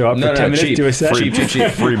 $100,000. He'll show up for 10 minutes, do a set. Cheap.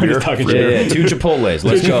 Free beer. 2 Chipotles.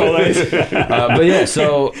 Let's go. But yeah,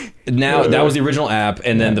 so now that was the original app,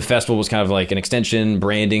 and then the festival was kind of like an extension,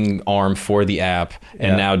 branding arm for the app,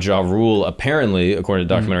 and now Ja Rule, apparently, according to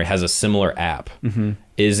the documentary, has a similar app. Do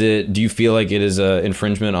you feel like it is an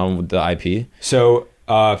infringement on the IP? So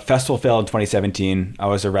festival failed in 2017. I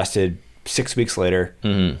was arrested 6 weeks later.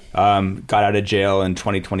 Got out of jail in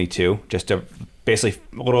 2022, basically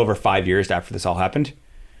a little over 5 years after this all happened.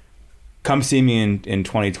 Come see me in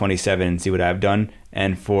 2027 and see what I've done.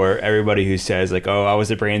 And for everybody who says like, oh, I was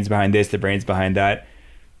the brains behind this, the brains behind that,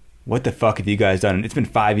 what the fuck have you guys done? It's been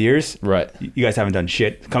 5 years. Right. You guys haven't done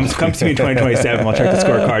shit. Come see me in 2027. I'll check the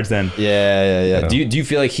scorecards then. Yeah. Do you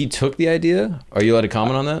feel like he took the idea? Are you allowed to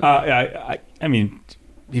comment on that? I mean,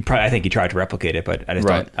 I think he tried to replicate it, but I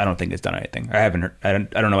don't think it's done anything. I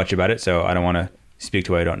don't know much about it, so I don't want to speak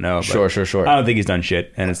to what I don't know. But Sure. I don't think he's done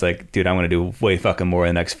shit. And it's like, dude, I'm going to do way fucking more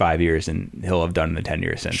in the next 5 years than he'll have done in the 10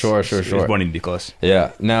 years since. Sure. He's wanting to be close.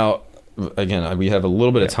 Yeah. Now, again, we have a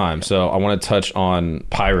little bit of time, so I want to touch on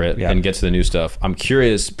Pirate and get to the new stuff. I'm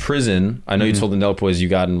curious, prison. I know you told the Nelk Boys you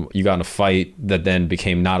got in a fight that then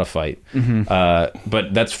became not a fight,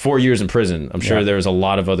 but that's 4 years in prison. I'm sure there was a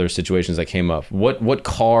lot of other situations that came up. What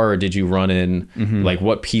car did you run in? Like,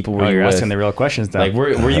 what people were you you're with? asking the real questions now. Like,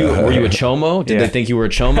 were you a chomo? Did they think you were a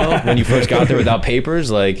chomo when you first got there without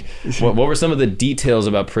papers? Like, what were some of the details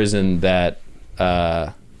about prison that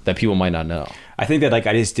people might not know? I think that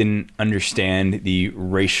I just didn't understand the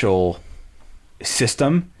racial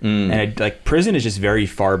system, and prison is just very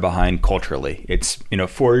far behind culturally. It's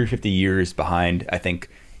 40 or 50 years behind, I think,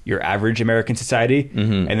 your average American society,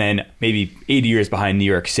 and then maybe 80 years behind New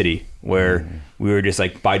York City, where we were just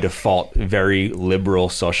by default very liberal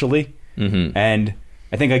socially. And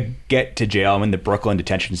I think I get to jail. I'm in the Brooklyn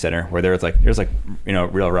Detention Center, where there's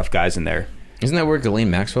real rough guys in there. Isn't that where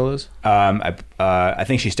Ghislaine Maxwell is? I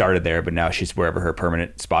think she started there, but now she's wherever her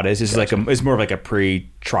permanent spot is. This is it's more of a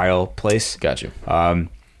pre-trial place. Got you. So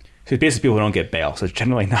it's basically people who don't get bail. So it's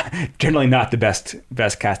generally not the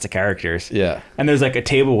best cast of characters. Yeah. And there's a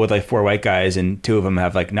table with 4 white guys, and 2 of them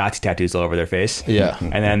have Nazi tattoos all over their face. Yeah.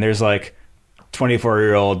 And then there's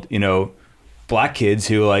 24-year-old black kids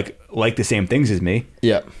who like the same things as me.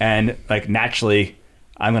 Yeah. And naturally,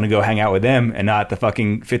 I'm going to go hang out with them and not the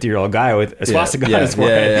fucking 50-year-old guy with a swastika on his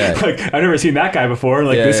forehead. I've never seen that guy before.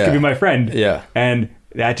 This could be my friend. Yeah. And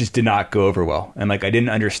that just did not go over well. And I didn't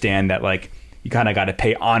understand that you kind of got to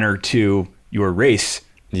pay honor to your race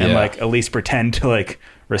and at least pretend to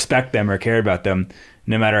respect them or care about them,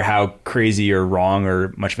 no matter how crazy or wrong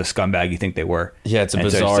or much of a scumbag you think they were. Yeah, it's a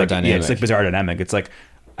bizarre dynamic. Yeah, it's a bizarre dynamic. It's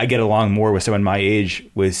I get along more with someone my age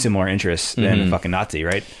with similar interests than a fucking Nazi,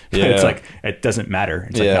 right? Yeah. It's it doesn't matter.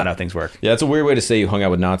 It's not how things work. Yeah, it's a weird way to say you hung out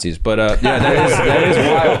with Nazis, but that is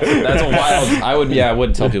wild. That's a wild. I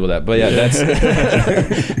wouldn't tell people that, but that's.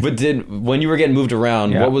 But when you were getting moved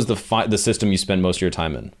around, what was the system you spent most of your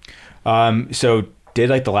time in? So did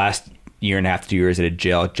the last year and a half to 2 years at a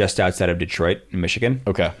jail just outside of Detroit in Michigan.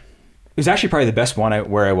 Okay. It was actually probably the best one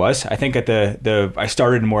where I was. I think at I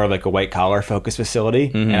started in more of a white collar focused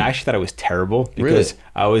facility, and I actually thought it was terrible because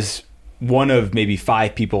I was one of maybe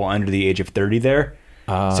 5 people under the age of 30 there.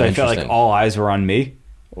 So I felt like all eyes were on me.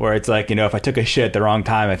 Where it's if I took a shit at the wrong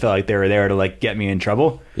time, I felt like they were there to get me in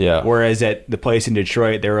trouble. Yeah. Whereas at the place in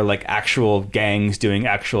Detroit, there were actual gangs doing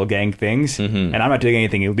actual gang things, and I'm not doing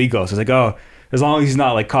anything illegal. So it's as long as he's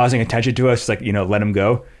not causing attention to us, let him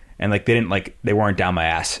go. And they weren't down my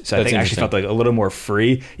ass. So I think I actually felt a little more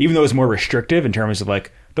free, even though it was more restrictive in terms of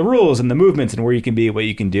the rules and the movements and where you can be, what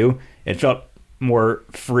you can do. It felt more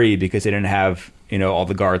free because they didn't have all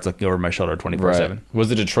the guards looking over my shoulder 24/7. Right. Was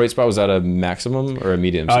the Detroit spot, was that a maximum or a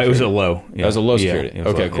medium security? It was a low. Yeah. It was a low security. Yeah,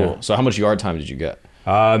 okay, low, cool. Yeah. So how much yard time did you get?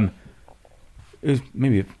 It was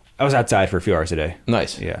maybe I was outside for a few hours a day.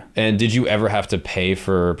 Nice. Yeah. And did you ever have to pay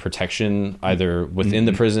for protection either within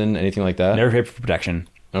the prison, anything like that? Never paid for protection.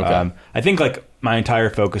 Okay. I think like my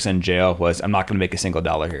entire focus in jail was I'm not going to make a single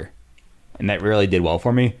dollar here. And that really did well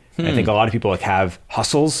for me. I think a lot of people like have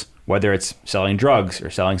hustles, whether it's selling drugs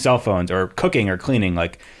or selling cell phones or cooking or cleaning.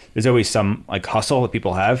 Like there's always some like hustle that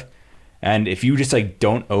people have. And if you just like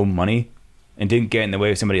don't owe money and didn't get in the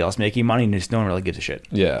way of somebody else making money, and just no one really gives a shit.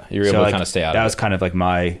 Yeah. You're able to kind of stay out of it. That was kind of like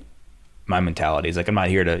my mentality. Is like, I'm not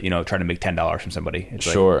here to, try to make $10 from somebody. It's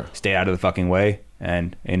sure. Like, stay out of the fucking way.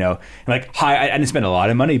 And, like I didn't spend a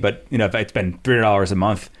lot of money, but if I spend $300 a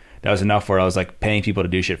month, that was enough where I was like paying people to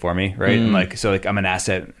do shit for me. Right. And like, so like I'm an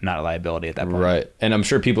asset, not a liability at that point. Right. And I'm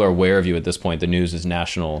sure people are aware of you at this point. The news is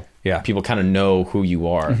national. Yeah. People kind of know who you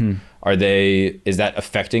are. Is that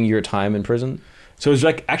affecting your time in prison? So it was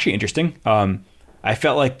like actually interesting. I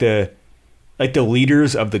felt like the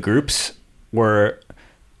leaders of the groups were,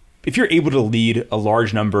 if you're able to lead a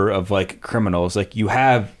large number of like criminals, like you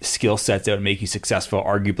have skill sets that would make you successful,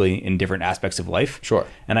 arguably in different aspects of life. Sure.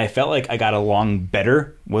 And I felt like I got along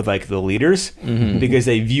better with like the leaders because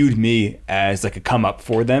they viewed me as like a come up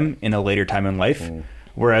for them in a later time in life.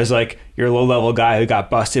 Whereas like you're a low level guy who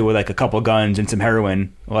got busted with like a couple guns and some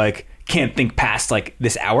heroin, like can't think past like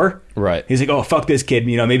this hour. Right. He's like, oh, fuck this kid.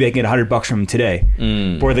 Maybe I can get $100 from him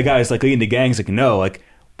today. Or the guy's like leading the gangs like, no, like,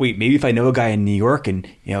 wait, maybe if I know a guy in New York and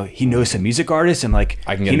he knows some music artists and like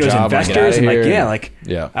I can get he a knows job, investors and like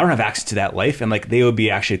I don't have access to that life, and like they would be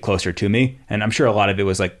actually closer to me. And I'm sure a lot of it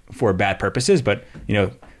was like for bad purposes, but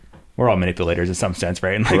we're all manipulators in some sense,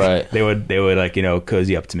 right? And like they would like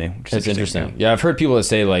cozy up to me. Which is interesting. Yeah, I've heard people that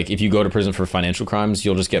say like if you go to prison for financial crimes,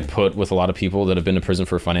 you'll just get put with a lot of people that have been to prison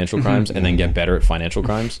for financial crimes and then get better at financial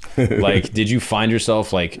crimes. Like, did you find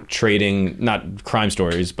yourself like trading, not crime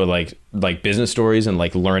stories, but like business stories and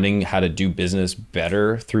like learning how to do business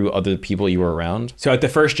better through other people you were around? So at the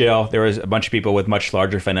first jail, there was a bunch of people with much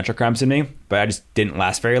larger financial crimes than me, but I just didn't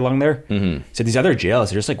last very long there. So these other jails,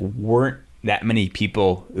 there just like weren't that many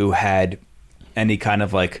people who had any kind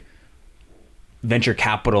of like venture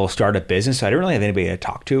capital startup business. So I didn't really have anybody to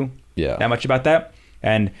talk to that much about that.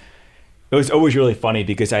 And it was always really funny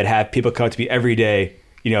because I'd have people come to me every day,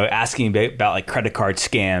 asking about like credit card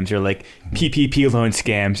scams or like PPP loan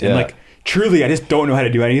scams. And like, truly, I just don't know how to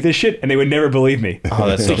do any of this shit. And they would never believe me. Oh,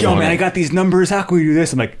 that's so like, yo, man, I got these numbers. How can we do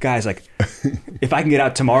this? I'm like, guys, like, if I can get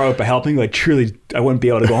out tomorrow by helping, like, truly, I wouldn't be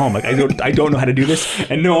able to go home. Like, I don't know how to do this.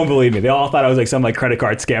 And no one believed me. They all thought I was like some like credit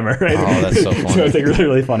card scammer, right? Oh, that's so funny. So it's like really,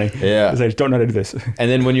 really funny. Yeah. Because I just don't know how to do this.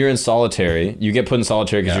 And then when you're in solitary, you get put in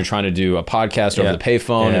solitary because you're trying to do a podcast over the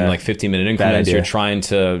payphone in like 15-minute increments. You're trying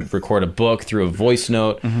to record a book through a voice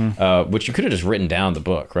note, which you could have just written down the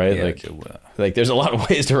book, right? Yeah, like there's a lot of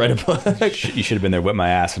ways to write a book. You should have been there with my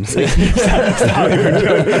ass. And like, stop what you're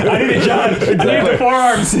doing. I need it, John. I need the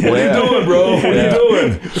forearms. What are you doing, bro? What are you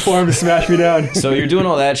doing? The forearms to smash me down. So you're doing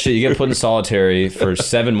all that shit. You get put in solitary for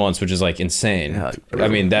 7 months, which is like insane. I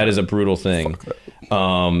mean, that is a brutal thing.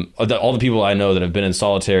 All the people I know that have been in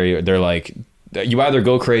solitary, they're like, you either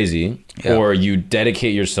go crazy or you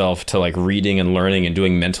dedicate yourself to like reading and learning and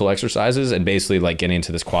doing mental exercises and basically like getting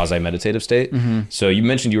into this quasi-meditative state. So you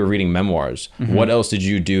mentioned you were reading memoirs. What else did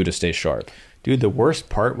you do to stay sharp? Dude, the worst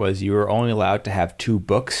part was you were only allowed to have 2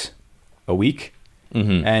 books a week.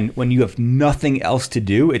 And when you have nothing else to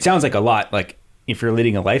do, it sounds like a lot, like if you're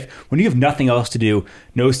leading a life, when you have nothing else to do,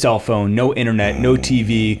 no cell phone, no internet, no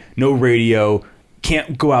TV, no radio,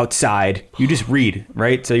 can't go outside, you just read,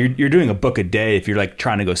 right? So you're doing a book a day if you're like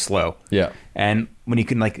trying to go slow. Yeah. And when you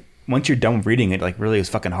can like, once you're done reading it, like really is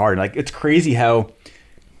fucking hard. Like it's crazy how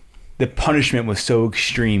the punishment was so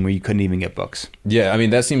extreme where you couldn't even get books. Yeah, I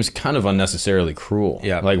mean, that seems kind of unnecessarily cruel.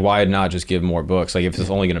 Yeah. Like, why not just give more books? Like, if it's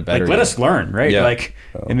only going to better like, let us learn, right? Yeah. Like,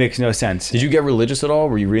 it makes no sense. Did you get religious at all?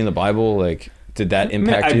 Were you reading the Bible? Like, did that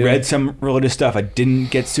impact you? I read some religious stuff. I didn't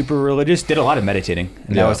get super religious. Did a lot of meditating.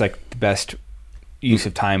 And that was, like, the best use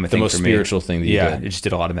of time, I think, for me. The most spiritual thing that you did. Yeah, I just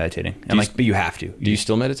did a lot of meditating. And, like, but you have to. Do you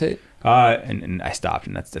still meditate? And I stopped,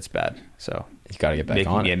 and that's bad. So you got to get back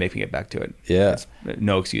on it. Yeah, make me get back to it. Yeah.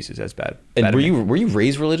 No excuses. That's bad. And bad were you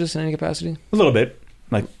raised religious in any capacity? A little bit.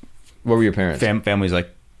 Like, what were your parents? Family's like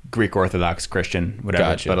Greek Orthodox, Christian, whatever.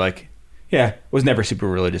 Gotcha. But like, yeah, was never super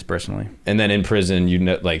religious personally. And then in prison, you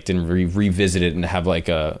like didn't revisit it and have like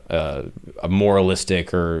a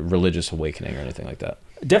moralistic or religious awakening or anything like that.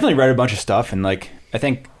 Definitely read a bunch of stuff and like I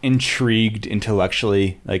think intrigued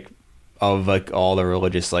intellectually like of like all the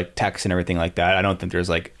religious like texts and everything like that. I don't think there's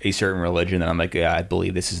like a certain religion that I'm like, yeah, I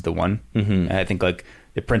believe this is the one. And I think like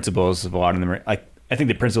the principles of a lot of them are like, I think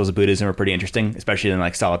the principles of Buddhism are pretty interesting, especially in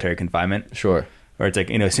like solitary confinement. Sure. Or it's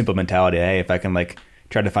like, simple mentality. Hey, if I can like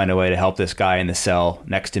tried to find a way to help this guy in the cell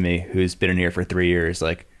next to me who's been in here for 3 years.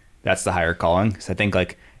 Like, that's the higher calling. So I think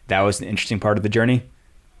like that was an interesting part of the journey,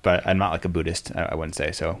 but I'm not like a Buddhist. I wouldn't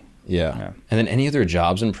say so. Yeah. And then any other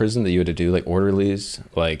jobs in prison that you had to do, like orderlies,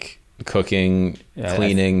 like cooking,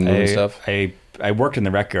 cleaning, moving stuff? I worked in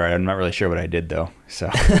the rec yard. I'm not really sure what I did though. So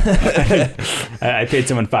I paid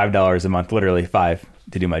someone $5 a month, literally $5,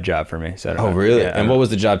 to do my job for me. So I don't know. Really? Yeah, and what was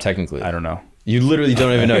the job technically? I don't know. You literally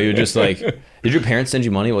don't even know. You're just like, did your parents send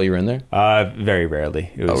you money while you were in there? Very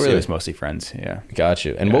rarely. It was, really? It was mostly friends. Yeah. Got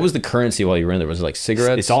you. And what was the currency while you were in there? Was it like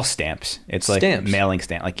cigarettes? It's all stamps. It's like stamps. Mailing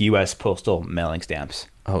stamp, like U.S. postal mailing stamps.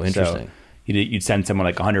 Oh, interesting. So you'd send someone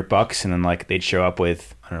like $100, and then like they'd show up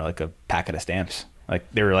with, I don't know, like a packet of stamps. Like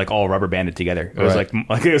they were like all rubber banded together. It was like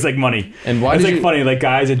it was like money. And why? It's like funny. Like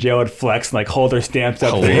guys in jail would flex and like hold their stamps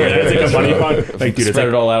up there. It's like a money fund. Like dude, spread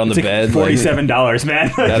it all out on the bed. $47, man.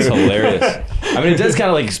 That's hilarious. I mean, it does kind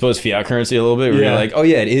of like expose fiat currency a little bit. Where you're like, oh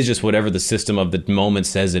yeah, it is just whatever the system of the moment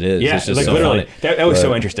says it is. Yeah, it's just like so literally. funny. That was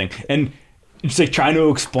so interesting. And just like trying to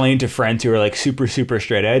explain to friends who are like super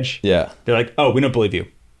straight edge. Yeah, they're like, oh, we don't believe you.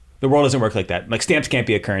 The world doesn't work like that. Like stamps can't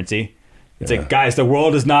be a currency. It's like, guys, the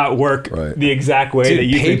world does not work the exact way that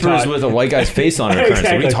you think. Papers with a white guy's face on it.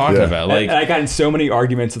 Exactly. What are you talking about? Like, I got in so many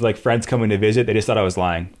arguments with like friends coming to visit. They just thought I was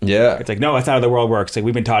lying. Yeah. It's like, no, that's not how the world works. Like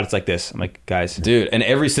we've been taught it's like this. I'm like, guys. Dude, and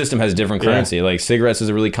every system has different currency. Yeah. Like cigarettes is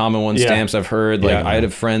a really common one. Stamps I've heard. Like I had a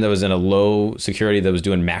friend that was in a low security that was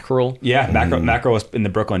doing mackerel. Yeah, mackerel was in the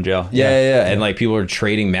Brooklyn jail. Yeah. And like people are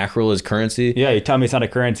trading mackerel as currency. Yeah, you tell me it's not a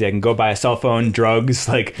currency. I can go buy a cell phone, drugs,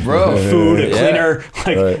 like food, a cleaner,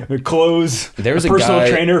 like clothes. There was a personal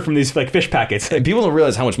trainer from these like fish packets. People don't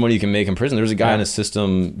realize how much money you can make in prison. There was a guy in a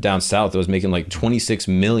system down south that was making like 26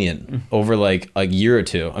 million over like a year or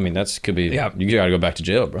two. I mean, that's could be. Yeah, you gotta go back to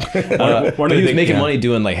jail, bro. But he was making money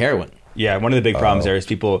doing like heroin. Yeah, one of the big problems there is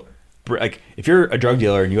people like if you're a drug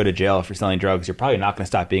dealer and you go to jail for selling drugs, you're probably not going to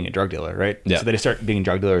stop being a drug dealer, right? Yeah. So they just start being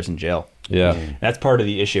drug dealers in jail. Yeah, that's part of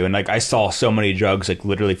the issue. And like I saw so many drugs like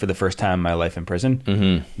literally for the first time in my life in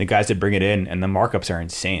prison. The guys that bring it in and the markups are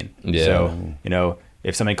insane. Yeah. So you know.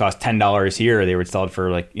 If something cost $10 here, they would sell it for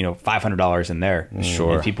like, you know, $500 in there.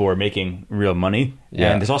 Sure. And people were making real money.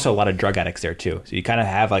 Yeah. And there's also a lot of drug addicts there too. So you kind of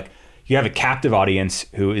have like, you have a captive audience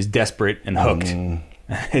who is desperate and hooked.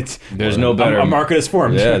 There's no better a market is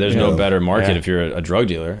formed. Yeah, there's no better market if you're a drug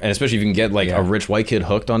dealer, and especially if you can get like a rich white kid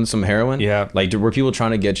hooked on some heroin. Yeah. Like, were people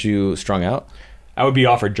trying to get you strung out? I would be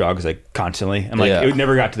offered drugs like constantly, and like it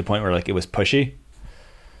never got to the point where like it was pushy,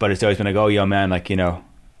 but it's always been like, oh, yo, man, like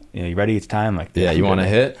you ready? It's time. Like, you want to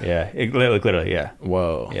hit? Yeah, literally, yeah.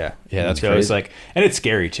 Whoa. Yeah, that's so crazy. It's like, and it's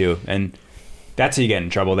scary too, and that's how you get in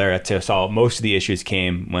trouble there. That's how solve most of the issues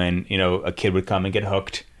came when a kid would come and get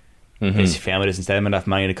hooked. His family doesn't send him enough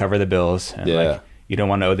money to cover the bills. And like, you don't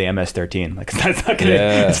want to owe the MS-13. Like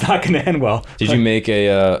it's not gonna end well. Did you make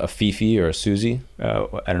a Fifi or a Susie? I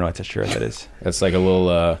don't know what that shirt that is. That's like a little.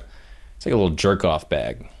 It's like a little jerk off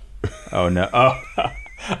bag. Oh no! Oh,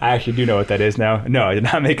 I actually do know what that is now. No, I did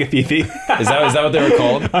not make a Fifi. Is that what they were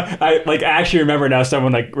called? I actually remember now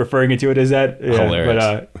someone like referring to it as that. Yeah,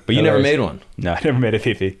 hilarious. But you never made one. No, I never made a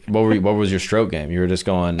Fifi. What was your stroke game? You were just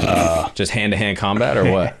going just hand to hand combat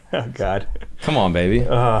or what? Oh God! Come on, baby.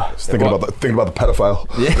 Just thinking about the pedophile.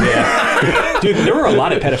 Yeah. Dude, there were a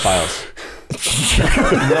lot of pedophiles.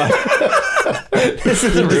 This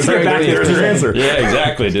is your answer. Yeah,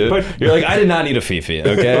 exactly, dude. But you're like, I did not need a Fifi,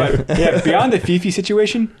 okay? But, beyond the Fifi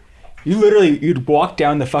situation, you'd walk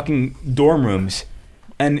down the fucking dorm rooms,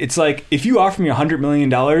 and it's like, if you offer me $100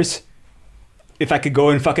 million, if I could go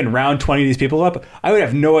and fucking round 20 of these people up, I would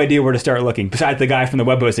have no idea where to start looking. Besides the guy from the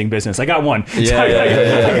web hosting business, I got one. I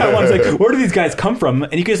got one. It's like, where do these guys come from?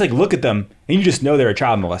 And you can just like look at them, and you just know they're a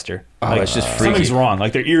child molester. Oh, like, it's just freaky. Something's wrong.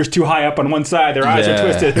 Like their ears too high up on one side, their eyes are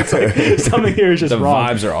twisted. It's like something here is just wrong.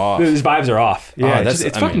 The vibes are off. These vibes are off. Yeah,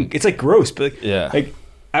 it's like gross. But like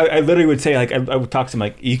I literally would say, like, I would talk to him,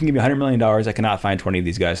 like, you can give me $100 million. I cannot find 20 of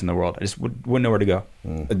these guys in the world. I just wouldn't know where to go.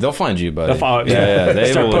 They'll find you, buddy. They'll follow. Yeah.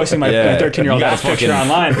 They start posting my 13-year-old ass picture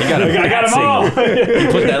online. I got them all. You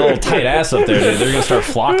put that little tight ass up there, dude, they're going to start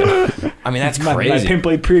flocking. I mean, that's crazy. My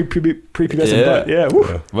pimply prepubescent butt. Yeah.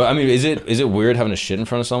 Woo. Well, I mean, is it weird having a shit in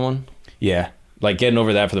front of someone? Yeah. Like getting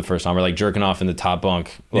over that for the first time, or like jerking off in the top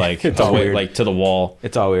bunk, like it's all weird. Like to the wall.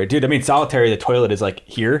 It's all weird, dude. I mean, solitary. The toilet is like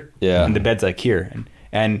here, and the bed's like here,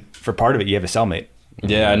 and for part of it, you have a cellmate.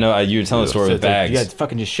 Yeah, I know. You were telling the story with bags. Yeah, it's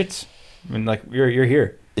fucking just shits. I mean, like you're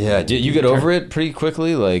here. Yeah, you get over it pretty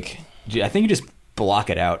quickly. Like, I think you just block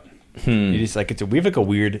it out. You just like we have like a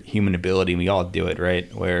weird human ability, and we all do it,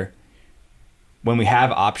 right? Where when we have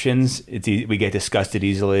options, we get disgusted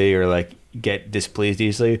easily, or like get displeased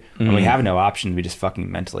easily. When we have no option, we just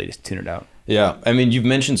fucking mentally just tune it out. Yeah. I mean, you've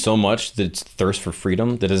mentioned so much that it's thirst for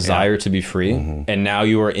freedom, the desire to be free. And now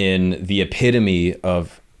you are in the epitome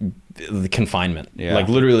of the confinement. Like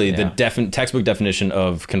literally the textbook definition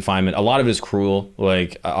of confinement. A lot of it is cruel.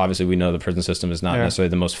 Like obviously we know the prison system is not necessarily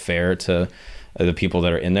the most fair to the people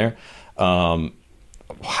that are in there.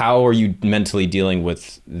 How are you mentally dealing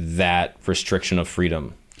with that restriction of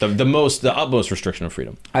freedom? The utmost restriction of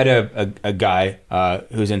freedom. I had a guy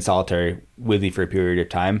who's in solitary with me for a period of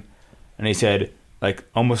time, and he said, like,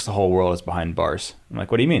 almost the whole world is behind bars. I'm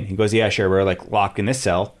like, what do you mean? He goes, yeah, sure, we're like locked in this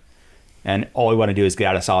cell, and all we want to do is get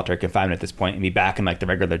out of solitary confinement at this point and be back in like the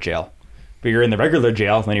regular jail. But you're in the regular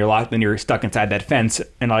jail, then you're locked, then you're stuck inside that fence,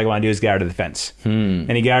 and all you want to do is get out of the fence. And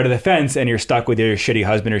you get out of the fence, and you're stuck with your shitty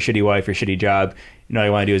husband or shitty wife or shitty job, and all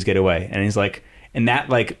you want to do is get away. And he's like, and that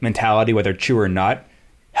like mentality, whether true or not,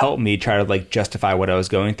 helped me try to like justify what I was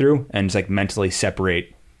going through and just like mentally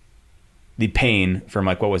separate the pain from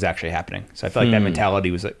like what was actually happening. So I feel like that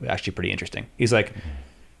mentality was like, actually pretty interesting. He's like,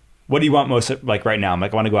 what do you want most like right now? I'm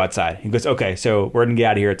like, I want to go outside. He goes, okay, so we're gonna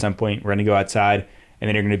get out of here at some point. We're gonna go outside, and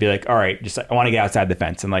then you're gonna be like, all right, just like, I want to get outside the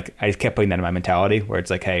fence. And like I just kept putting that in my mentality where it's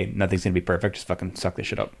like, hey, nothing's gonna be perfect. Just fucking suck this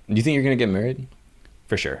shit up. Do you think you're gonna get married?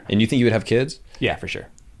 For sure. And you think you would have kids? Yeah, for sure.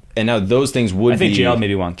 And now those things would I think jail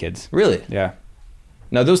maybe want kids. Really? Yeah.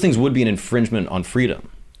 Now, those things would be an infringement on freedom.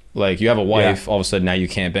 Like, you have a wife, all of a sudden now you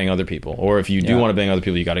can't bang other people. Or if you do want to bang other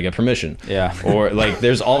people, you got to get permission. Yeah. Or, like,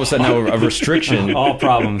 there's all of a sudden now a restriction. All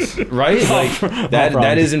problems. Right? Like,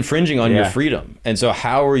 that is infringing on your freedom. And so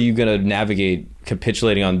how are you going to navigate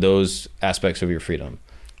capitulating on those aspects of your freedom?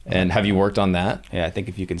 And have you worked on that? Yeah, I think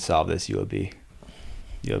if you can solve this, you'll be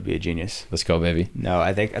a genius. Let's go, baby. No,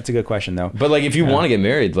 I think that's a good question, though. But, like, if you want to get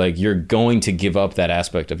married, like, you're going to give up that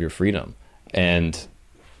aspect of your freedom. And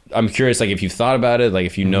I'm curious, like, if you've thought about it, like,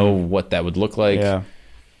 if you know what that would look like, or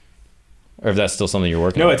if that's still something you're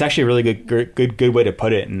working on. No, it's actually a really good way to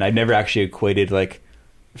put it. And I've never actually equated like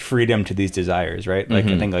freedom to these desires, right? Like,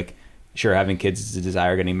 I think like, sure, having kids is a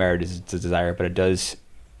desire, getting married is a desire, but it does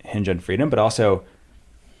hinge on freedom. But also,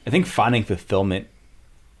 I think finding fulfillment.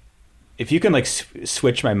 If you can like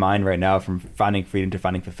switch my mind right now from finding freedom to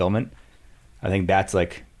finding fulfillment, I think that's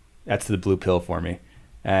the blue pill for me.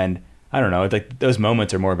 And I don't know. It's like those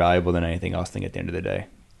moments are more valuable than anything else. I think at the end of the day,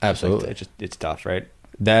 absolutely, it's tough, right?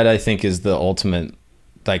 That I think is the ultimate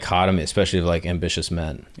dichotomy, especially of like ambitious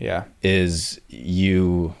men. Yeah, is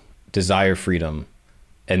you desire freedom,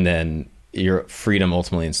 and then your freedom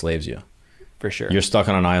ultimately enslaves you. For sure, you're stuck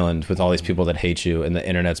on an island with all these people that hate you, and the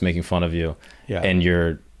internet's making fun of you. Yeah, and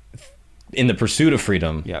you're in the pursuit of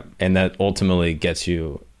freedom. Yeah, and that ultimately gets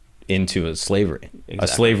you into a slavery, a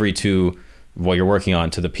slavery to what you're working on,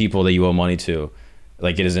 to the people that you owe money to.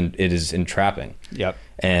 Like it is entrapping. Yep.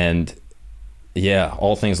 And yeah,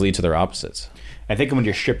 all things lead to their opposites. I think when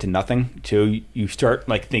you're stripped to nothing too, you start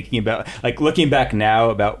like thinking about, like looking back now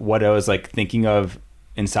about what I was like thinking of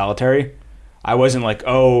in solitary. I wasn't like,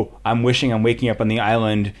 oh, I'm wishing I'm waking up on the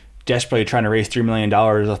island desperately trying to raise $3 million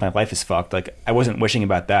else my life is fucked. Like I wasn't wishing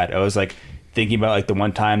about that. I was like thinking about like the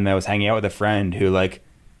one time that I was hanging out with a friend who like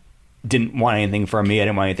didn't want anything from me. I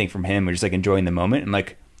didn't want anything from him. We're just like enjoying the moment. And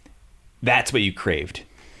like, that's what you craved.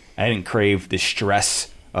 I didn't crave the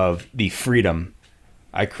stress of the freedom.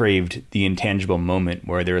 I craved the intangible moment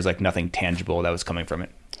where there was like nothing tangible that was coming from it.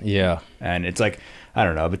 Yeah. And it's like, I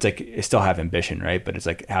don't know, but it's like, I still have ambition, right? But it's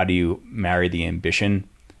like, how do you marry the ambition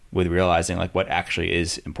with realizing like what actually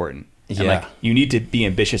is important? And like, you need to be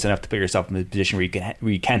ambitious enough to put yourself in a position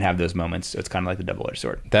where you can have those moments. So it's kind of like the double-edged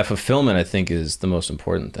sword. That fulfillment, I think, is the most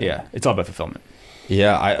important thing. Yeah, it's all about fulfillment.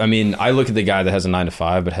 Yeah, I mean, I look at the guy that has a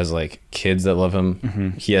 9-to-5, but has like kids that love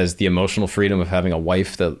him. He has the emotional freedom of having a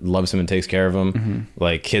wife that loves him and takes care of him.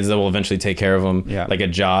 Like kids that will eventually take care of him. Yeah. Like a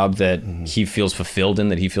job that he feels fulfilled in,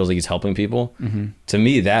 that he feels like he's helping people. To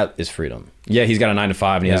me, that is freedom. Yeah, he's got a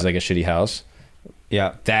 9-to-5 and he has like a shitty house.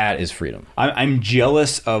 Yeah, that is freedom. I'm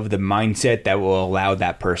jealous of the mindset that will allow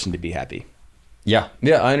that person to be happy. Yeah,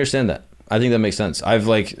 I understand that. I think that makes sense. I've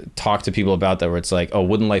like talked to people about that where it's like, oh,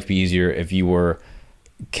 wouldn't life be easier if you were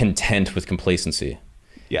content with complacency?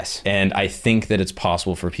 Yes. And I think that it's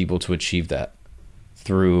possible for people to achieve that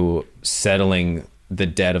through settling the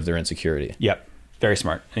debt of their insecurity. Yep. Very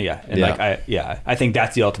smart. Yeah. And I think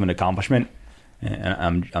that's the ultimate accomplishment.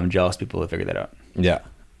 And I'm jealous people who figure that out. Yeah.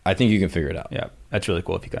 I think you can figure it out. Yeah. That's really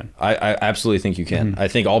cool if you can. I absolutely think you can. I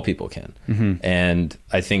think all people can. And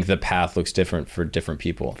I think the path looks different for different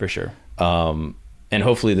people. For sure. And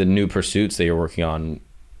hopefully the new pursuits that you're working on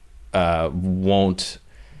won't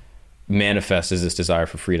manifest as this desire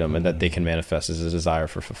for freedom, and that they can manifest as a desire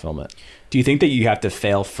for fulfillment. Do you think that you have to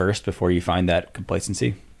fail first before you find that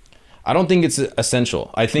complacency? I don't think it's essential.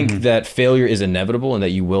 I think that failure is inevitable and that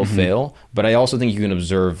you will fail, but I also think you can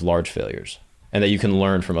observe large failures and that you can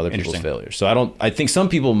learn from other people's failures. So I think some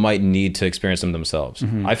people might need to experience them themselves.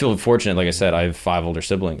 I feel fortunate. Like I said, I have 5 older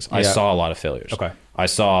siblings. I saw a lot of failures. Okay. I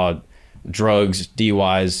saw drugs,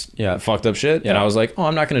 DUIs, fucked up shit. And I was like, oh,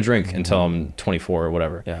 I'm not going to drink until I'm 24 or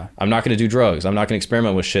whatever. Yeah. I'm not going to do drugs. I'm not going to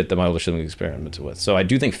experiment with shit that my older siblings experimented with. So I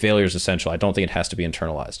do think failure is essential. I don't think it has to be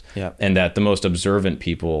internalized. Yeah. And that the most observant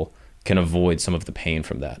people can avoid some of the pain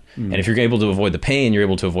from that. And if you're able to avoid the pain, you're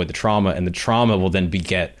able to avoid the trauma, and the trauma will then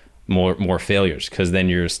beget more failures, because then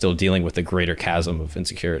you're still dealing with the greater chasm of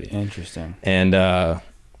insecurity. Interesting. And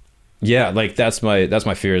like that's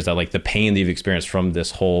my fear, is that like the pain that you've experienced from this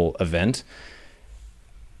whole event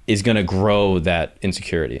is going to grow that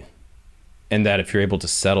insecurity, and that if you're able to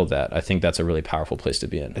settle that, I think that's a really powerful place to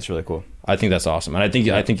be in. That's really cool. I think that's awesome, and I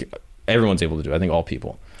think everyone's able to do it. I think all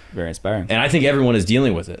people. Very inspiring. And I think everyone is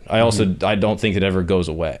dealing with it. I also I don't think it ever goes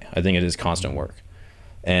away. I think it is constant work.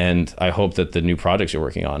 And I hope that the new projects you're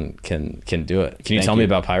working on can do it. Can you tell me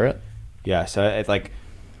about Pirate? Yeah, so it's like,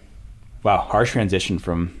 wow, harsh transition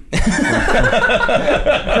from wow.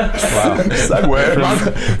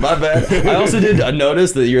 Segue. My bad. I also did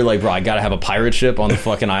notice that you're like, bro, I gotta have a pirate ship on the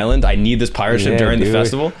fucking island. I need this pirate ship during the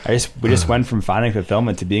festival. We just went from finding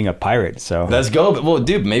fulfillment to being a pirate. So let's go. Well,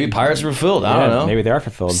 dude, maybe pirates are fulfilled. I don't know. Maybe they are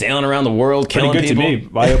fulfilled. Sailing around the world, killing pretty good people. to me.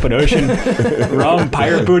 Wide open ocean, rum,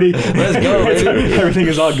 pirate booty. Let's go, baby. Everything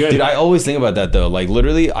is all good. Dude, I always think about that though. Like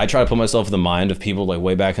literally, I try to put myself in the mind of people like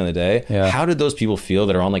way back in the day. Yeah. How did those people feel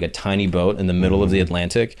that are on like a tiny boat in the middle of the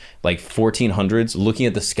Atlantic, like 1400s, looking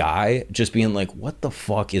at the sky, just being like, what the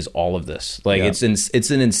fuck is all of this? Like it's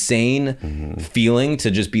an insane feeling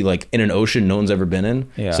to just be like in an ocean no one's ever been in.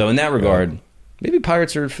 Yeah. So in that regard, maybe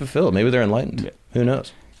pirates are fulfilled. Maybe they're enlightened. Yeah. Who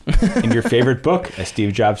knows? In your favorite book, as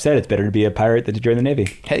Steve Jobs said, it's better to be a pirate than to join the Navy.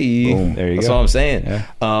 Hey, boom. There you That's go. all I'm saying.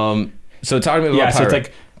 Yeah. So talk to me about Pirate. So it's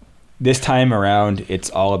like this time around, it's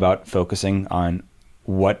all about focusing on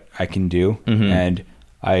what I can do. And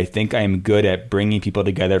I think I'm good at bringing people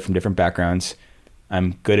together from different backgrounds.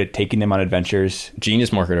 I'm good at taking them on adventures.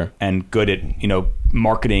 Genius marketer. And good at,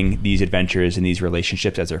 marketing these adventures and these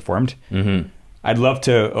relationships as they're formed. I'd love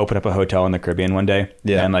to open up a hotel in the Caribbean one day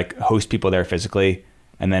and like host people there physically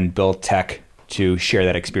and then build tech to share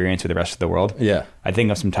that experience with the rest of the world. Yeah. I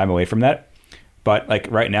think I'm some time away from that. But like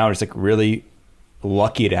right now, it's like really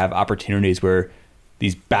lucky to have opportunities where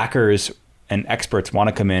these backers and experts want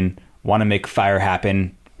to come in, want to make Fyre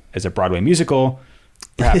happen as a Broadway musical,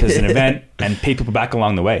 perhaps as an event, and pay people back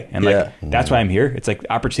along the way. And like that's why I'm here. It's like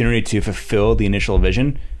the opportunity to fulfill the initial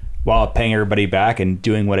vision while paying everybody back and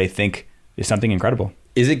doing what I think is something incredible.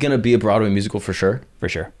 Is it going to be a Broadway musical for sure? For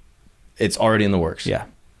sure. It's already in the works. Yeah.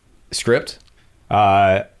 Script?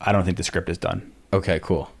 I don't think the script is done. Okay,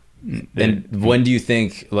 cool. And when do you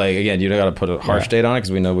think, like, again, you don't got to put a harsh date on it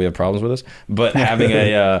because we know we have problems with this, but having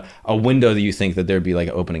a window that you think that there'd be like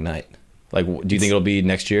an opening night, like, do you think it'll be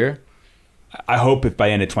next year? I hope if by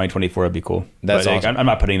end of 2024 it'd be cool. That's but, awesome. I'm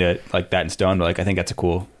not putting it like that in stone, but like I think that's a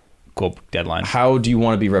cool deadline. How do you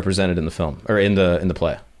want to be represented in the film or in the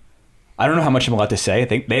play? I don't know how much I'm allowed to say. I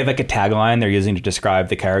think they have like a tagline they're using to describe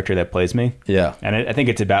the character that plays me. Yeah. And I think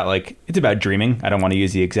it's about dreaming. I don't want to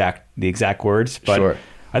use the exact words, but sure.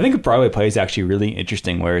 I think a Broadway play is actually really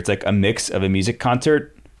interesting where it's like a mix of a music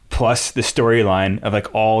concert plus the storyline of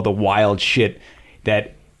like all the wild shit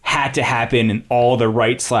that had to happen in all the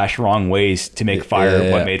right/wrong ways to make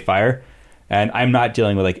Fyre what made Fyre. And I'm not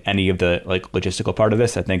dealing with like any of the like logistical part of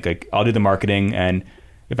this. I think like I'll do the marketing, and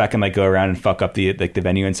if I can like go around and fuck up the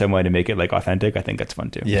venue in some way to make it like authentic, I think that's fun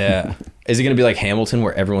too. Yeah. Is it going to be like Hamilton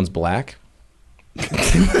where everyone's black?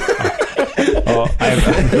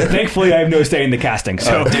 Thankfully, I have no say in the casting.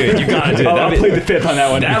 So, dude, you gotta do it. I'll plead the fifth on that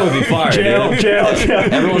one. That would be fire. Jail.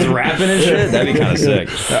 Everyone's rapping and shit. That'd be kind of sick.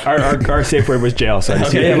 Our safe word was jail. So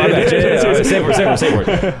okay, my bad. Safe word.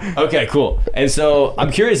 Okay, cool. And so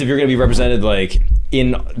I'm curious if you're gonna be represented like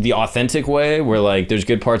in the authentic way, where like there's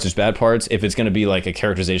good parts, there's bad parts. If it's gonna be like a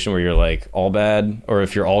characterization where you're like all bad, or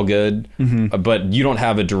if you're all good, but you don't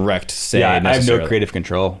have a direct say. Yeah, I have no creative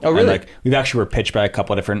control. Oh, really? And, like we've actually were pitched by a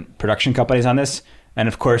couple of different production companies on this, and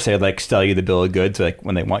of course they like sell you the bill of goods like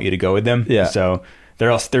when they want you to go with them. Yeah. So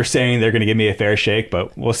they're saying they're going to give me a fair shake,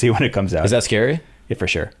 but we'll see when it comes out. Is that scary? Yeah, for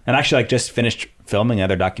sure. And actually, like just finished filming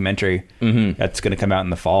another documentary that's going to come out in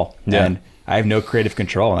the fall. Yeah. And I have no creative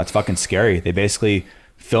control, and that's fucking scary. They basically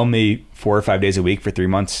film me 4 or 5 days a week for 3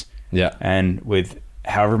 months. Yeah. And with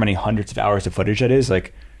however many hundreds of hours of footage that is,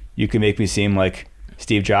 like you can make me seem like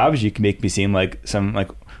Steve Jobs, you can make me seem like some like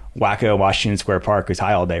wacko Washington Square Park who's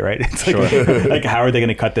high all day, right? It's like, like how are they going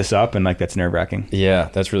to cut this up? And like that's nerve wracking. Yeah,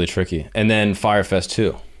 that's really tricky. And then Fyre Fest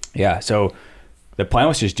 2. Yeah, so the plan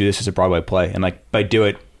was to just do this as a Broadway play, and like by do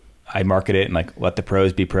it, I market it and like let the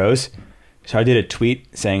pros be pros. So I did a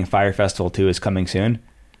tweet saying Fyre Festival 2 is coming soon.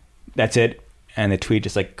 That's it. And the tweet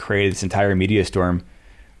just like created this entire media storm.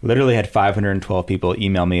 Literally had 512 people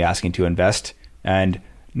email me asking to invest, and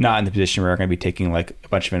not in the position where we're going to be taking like a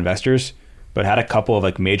bunch of investors, but had a couple of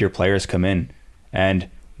like major players come in. And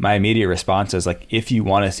my immediate response is like, if you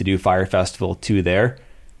want us to do Fyre Festival 2 there,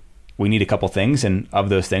 we need a couple things, and of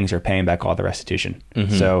those things are paying back all the restitution.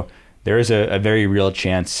 Mm-hmm. So there is a very real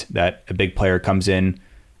chance that a big player comes in,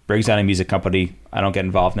 brings down a music company. I don't get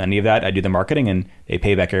involved in any of that. I do the marketing, and they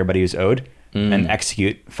pay back everybody who's owed and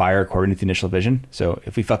execute Fyre according to the initial vision. So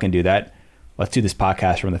if we fucking do that, let's do this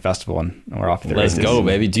podcast from the festival, and we're off to the races. Let's go,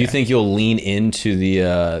 baby. Do you think you'll lean into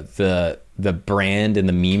the brand and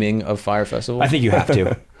the memeing of Fyre Festival? I think you have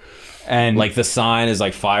to. And like the sign is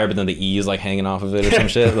like Fyre, but then the E is like hanging off of it or some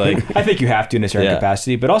shit. Like I think you have to in a certain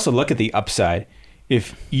capacity, but also look at the upside.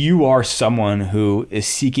 If you are someone who is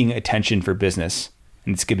seeking attention for business,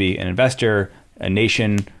 and this could be an investor, a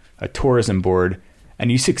nation, a tourism board,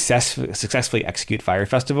 and you successfully execute Fyre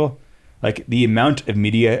Festival, like the amount of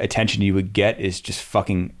media attention you would get is just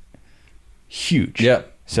fucking huge. Yeah.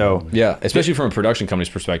 So yeah, especially from a production company's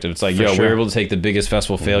perspective, it's like, we're able to take the biggest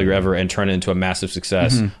festival failure ever and turn it into a massive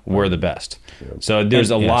success. We're the best. So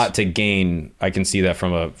there's a lot to gain. I can see that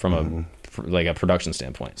from a like a production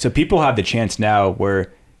standpoint. So people have the chance now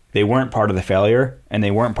where they weren't part of the failure and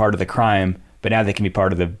they weren't part of the crime, but now they can be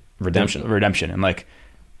part of the redemption. And like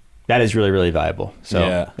that is really, really valuable.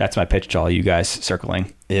 So that's my pitch to all you guys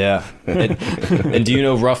circling. Yeah. And do you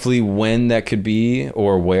know roughly when that could be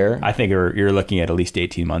or where? I think you're looking at least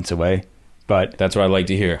 18 months away. But that's what I'd like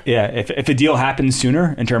to hear. Yeah. If a deal happens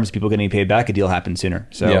sooner in terms of people getting paid back, a deal happens sooner.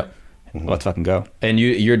 So let's fucking go. And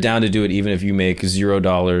you're down to do it even if you make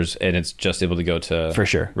 $0 and it's just able to go to for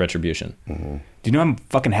sure retribution. Do you know how I'm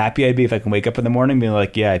fucking happy I'd be if I can wake up in the morning and be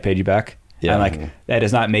like, yeah, I paid you back? Yeah. And like that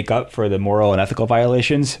does not make up for the moral and ethical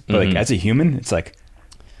violations, but like as a human, it's like,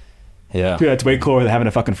 dude, that's way cooler than having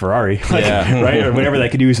a fucking Ferrari, like, right? Or whatever they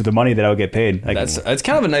could use with the money that I would get paid. Like, that's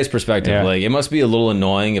kind of a nice perspective. Yeah. Like it must be a little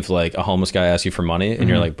annoying if like a homeless guy asks you for money and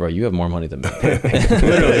you're like, bro, you have more money than me.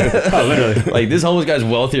 literally. Like this homeless guy's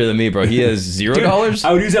wealthier than me, bro. He has $0. Dude,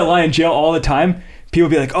 I would use that line in jail all the time. People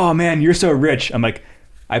would be like, oh man, you're so rich. I'm like,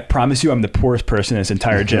 I promise you I'm the poorest person in this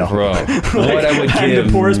entire jail. Bro, like, what I would give... I'm the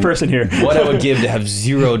poorest person here. What I would give to have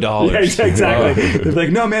 $0. Yeah, exactly. They're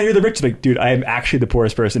like, no, man, you're the richest. Like, dude, I am actually the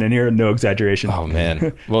poorest person in here. No exaggeration. Oh,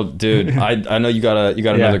 man. Well, dude, I know you got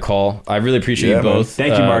another call. I really appreciate you both.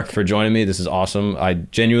 Thank you, Mark, for joining me. This is awesome. I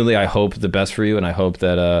hope the best for you, and I hope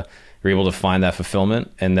that you're able to find that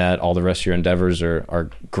fulfillment and that all the rest of your endeavors are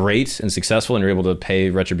great and successful and you're able to pay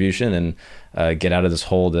retribution and get out of this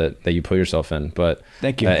hole that you put yourself in. But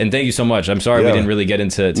thank you. And thank you so much. I'm sorry we didn't really get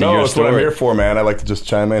into your story. No, that's what I'm here for, man. I like to just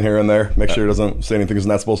chime in here and there, make sure it doesn't say anything he's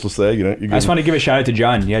not supposed to say. You know, I just want to give a shout out to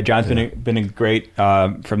John. Yeah, John's been a great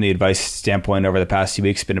from the advice standpoint over the past 2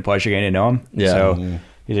 weeks. It's been a pleasure getting to know him. Yeah. So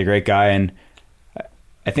he's a great guy, and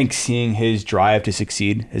I think seeing his drive to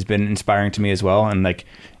succeed has been inspiring to me as well. And like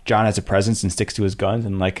John has a presence and sticks to his guns,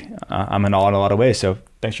 and like I'm in a lot of ways. So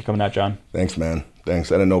thanks for coming out, John. Thanks, man.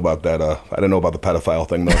 Thanks. I didn't know about that. I didn't know about the pedophile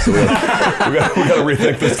thing though. So we got to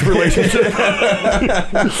rethink this relationship.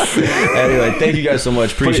 Anyway, thank you guys so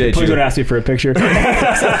much. Appreciate you. Please don't ask me for a picture.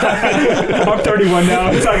 I'm 31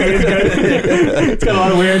 now. It's not gonna be good. It's got a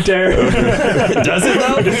lot of wear and tear. Does it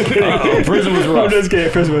though? I'm just kidding. Prison was rough. I'm just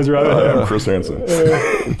kidding. Prison was rough. I'm Chris Hansen.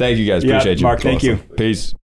 Thank you guys. Appreciate you. Mark, thank you. Peace.